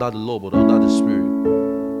I'm not under the law, but under the Spirit.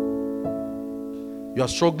 You are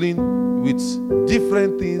struggling with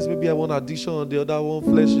different things. Maybe I want addiction, or the other one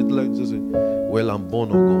flesh. Like to say, well, I'm born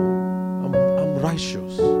of God. I'm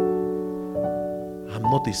righteous. I'm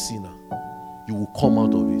not a sinner. You will come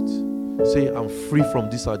out of it. Say, I'm free from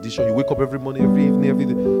this addiction. You wake up every morning, every evening, every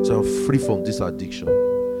day. So I'm free from this addiction.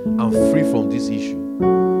 I'm free from this issue.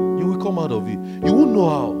 You will come out of it. You won't know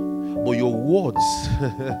how. But your words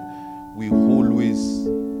will always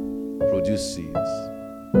produce seeds.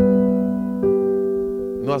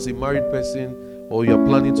 You know, as a married person, or you're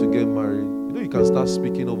planning to get married, you know, you can start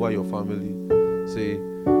speaking over your family. Say,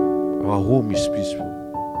 our home is peaceful.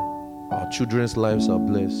 Our children's lives are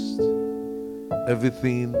blessed.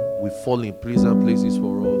 Everything will fall in pleasant places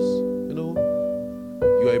for us. You know,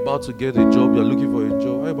 you are about to get a job, you're looking for a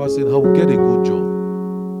job. I'm about saying, I will get a good job.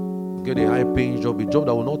 Get a high-paying job, a job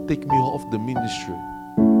that will not take me off the ministry.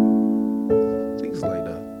 Things like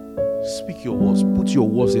that. Speak your words. Put your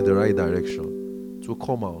words in the right direction to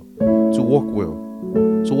come out, to work well.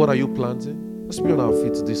 So what are you planting? Let's be on our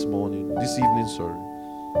feet this evening, sorry.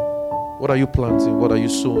 What are you planting? What are you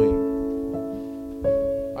sowing?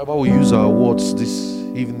 How about we use our words this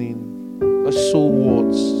evening? Let's sow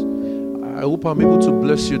words. I hope I'm able to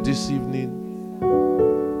bless you this evening.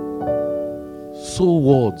 Sow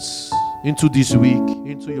words into this week,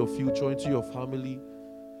 into your future, into your family.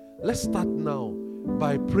 Let's start now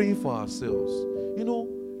by praying for ourselves. You know,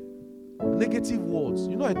 negative words.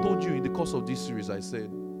 You know, I told you in the course of this series, I said,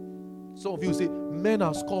 some of you say, men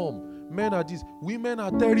are scum, men are this, women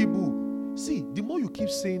are terrible. See, the more you keep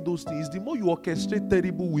saying those things, the more you orchestrate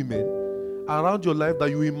terrible women around your life that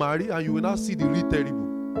you will marry, and you will not see the real terrible.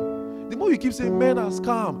 The more you keep saying men are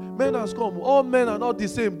scum, all men are not the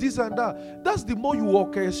same, this and that, that's the more you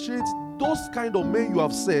orchestrate those kind of men you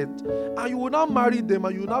have said, and you will not marry them,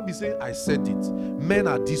 and you will not be saying, I said it, men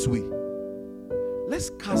are this way. Let's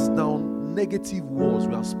cast down negative words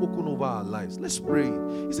we have spoken over our lives. Let's pray.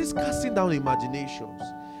 It says casting down imaginations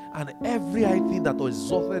and every high thing that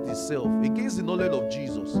exalted itself against the knowledge of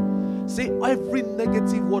Jesus. Say, every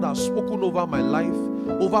negative word I've spoken over my life,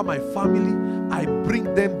 over my family, I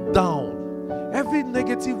bring them down. Every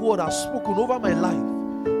negative word I've spoken over my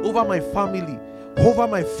life, over my family, over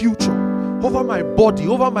my future, over my body,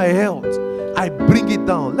 over my health, I bring it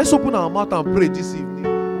down. Let's open our mouth and pray this evening.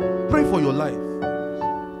 Pray for your life.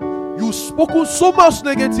 You've spoken so much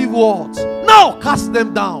negative words. Now cast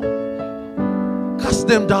them down. Cast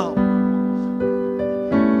them down.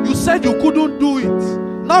 You said you couldn't do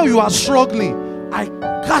it. Now you are struggling. I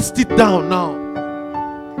cast it down now.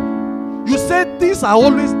 You said things are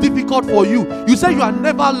always difficult for you. You said you are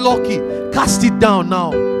never lucky. Cast it down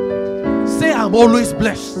now. Say, I'm always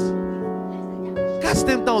blessed. Cast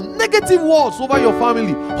them down. Negative words over your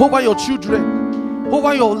family, over your children,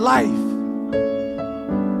 over your life.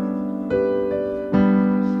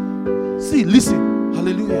 See, listen.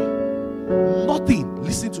 Hallelujah. Nothing,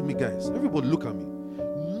 listen to me, guys. Everybody look at me.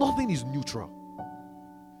 Nothing is neutral.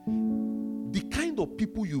 The kind of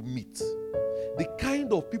people you meet, the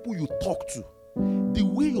kind of people you talk to, the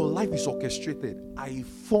way your life is orchestrated are a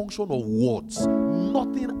function of words.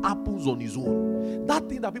 Nothing happens on its own. That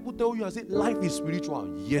thing that people tell you and say, life is spiritual.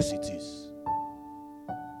 Yes, it is.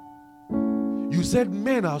 You said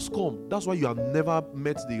men are scum. That's why you have never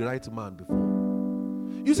met the right man before.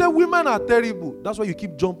 You said women are terrible. That's why you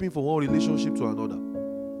keep jumping from one relationship to another.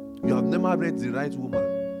 You have never met the right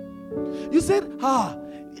woman. You said,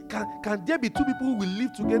 can there be two people who will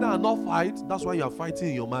live together and not fight? That's why you are fighting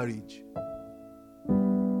in your marriage.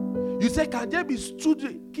 You said, can there be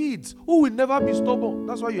kids who will never be stubborn?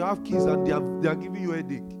 That's why you have kids and they are giving you a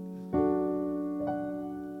headache.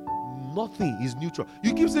 Nothing is neutral.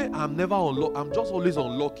 You keep saying, I'm just always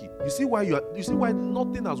unlucky. You see why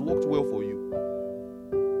nothing has worked well for you.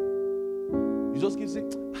 You just keep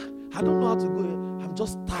saying, I don't know how to go. I'm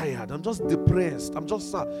just tired. I'm just depressed. I'm just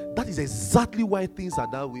sad. That is exactly why things are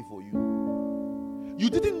that way for you. You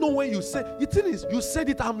didn't know when you said it. You said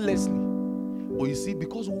it harmlessly. But you see,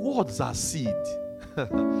 because words are seed,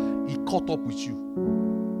 it caught up with you.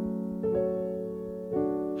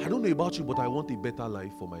 I don't know about you, but I want a better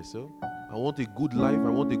life for myself. I want a good life. I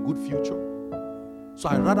want a good future. So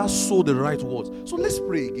I'd rather sow the right words. So let's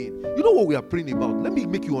pray again. You know what we are praying about? Let me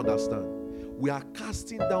make you understand. We are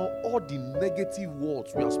casting down all the negative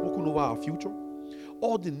words we have spoken over our future,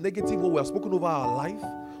 all the negative words we have spoken over our life,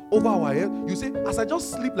 over our health. You say, as I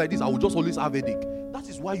just sleep like this, I will just always have a headache. That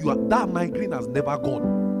is why that migraine has never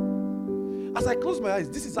gone. As I close my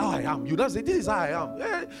eyes, this is how I am. You don't say, this is how I am.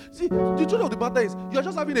 See, the truth of the matter is, you are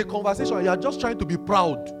just having a conversation and you are just trying to be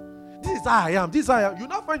proud. This is how I am. This is how I am. You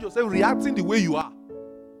now find yourself reacting the way you are,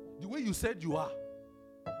 the way you said you are.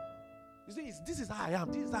 You say, this is how I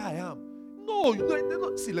am. This is how I am. No,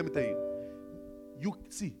 see, let me tell you. You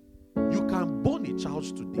can born a child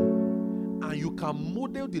today and you can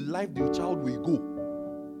model the life the child will go.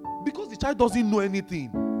 Because the child doesn't know anything.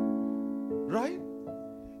 Right?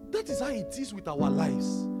 That is how it is with our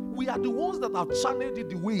lives. We are the ones that have channeled it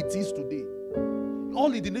the way it is today.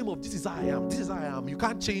 All in the name of this is how I am. This is how I am. You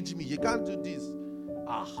can't change me. You can't do this.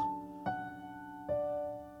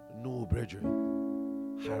 No, brethren.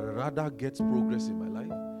 I'd rather get progress in my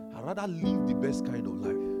life. I'd rather live the best kind of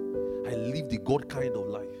life. I live the God kind of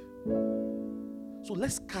life. So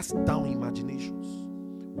let's cast down imaginations,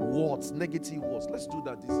 words, negative words. Let's do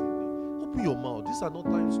that this evening. Open your mouth. These are not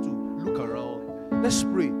times to look around. Let's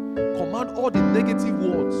pray. Command all the negative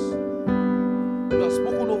words you have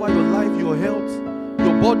spoken over your life, your health,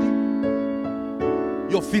 your body,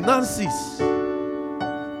 your finances.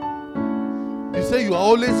 You say you are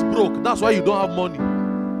always broke. That's why you don't have money.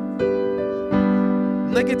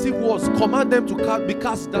 Negative words, command them to be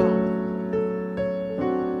cast down.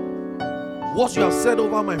 What you have said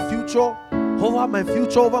over my future,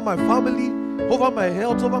 over my family, over my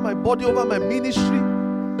health, over my body, over my ministry.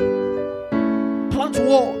 Plant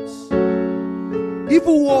words.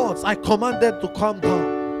 Evil words, I command them to come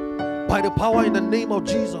down by the power in the name of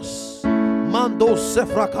Jesus. Mando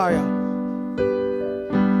Sefrakaya.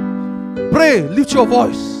 Pray, lift your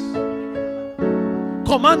voice.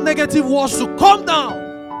 Command negative words to come down.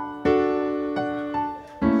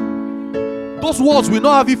 Those words will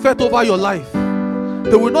not have effect over your life.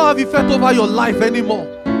 They will not have effect over your life anymore.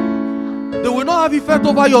 They will not have effect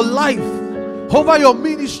over your life, over your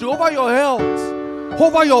ministry, over your health,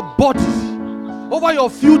 over your body, over your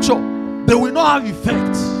future. They will not have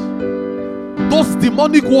effect. Those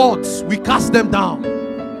demonic words, we cast them down.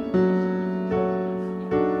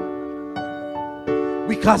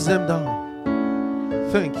 We cast them down.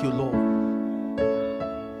 Thank you, Lord.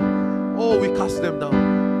 Oh, we cast them down.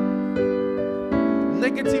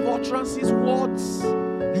 Negative utterances, words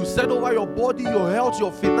you said over your body, your health,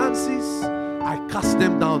 your finances, I cast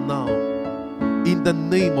them down now in the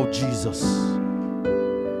name of Jesus.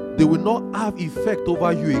 They will not have effect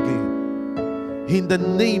over you again in the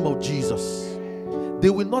name of Jesus. They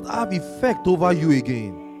will not have effect over you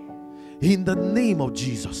again in the name of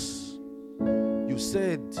Jesus. You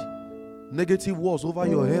said negative words over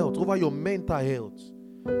your health, over your mental health.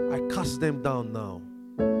 I cast them down now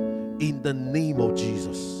in the name of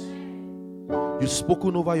Jesus. You've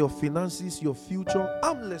spoken over your finances, your future,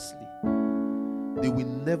 harmlessly. They will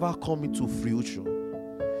never come into fruition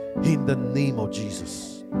in the name of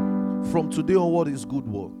Jesus. From today onward is good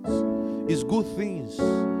works, is good things.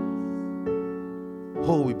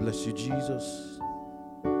 Oh, we bless you, Jesus.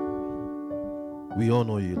 We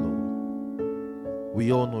honor you, Lord.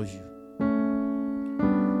 We honor you.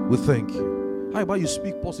 We thank you. How about you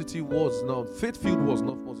speak positive words now? Faith-filled words,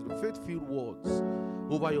 not positive. Faith-filled words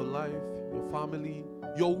over your life, your family,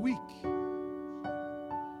 your week.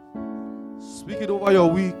 Speak it over your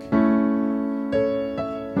week.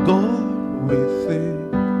 God will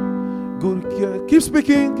think good care. Keep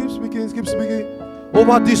speaking, keep speaking, keep speaking.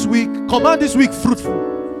 Over this week. Command this week fruitful.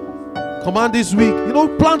 Command this week.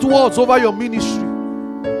 Plant words over your ministry.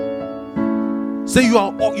 Say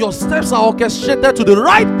your steps are orchestrated to the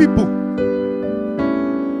right people.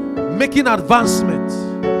 Making advancement.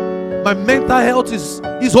 My mental health is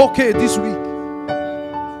okay this week.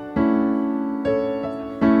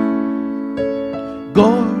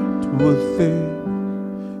 God will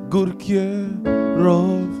take good care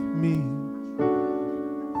of me.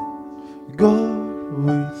 God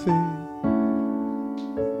will take.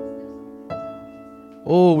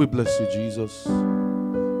 Oh, we bless you, Jesus.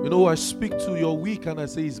 I speak to your week and I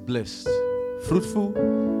say it's blessed, fruitful,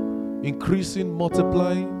 increasing,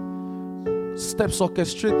 multiplying. Steps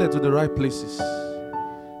orchestrated to the right places.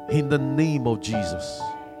 In the name of Jesus.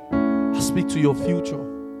 I speak to your future.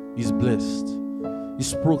 It's blessed.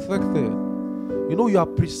 It's protected. You are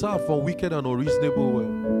preserved from wicked and unreasonable way.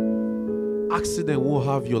 Accident won't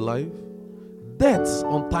have your life. Death,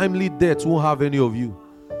 untimely death won't have any of you.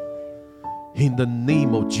 In the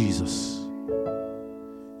name of Jesus.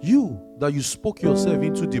 You that you spoke yourself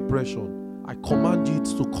into depression, I command it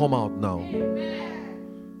to come out now.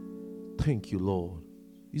 Thank you, Lord.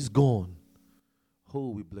 It's gone. Oh,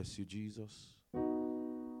 we bless you, Jesus.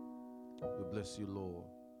 We bless you, Lord.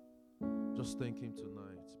 Just thank Him tonight.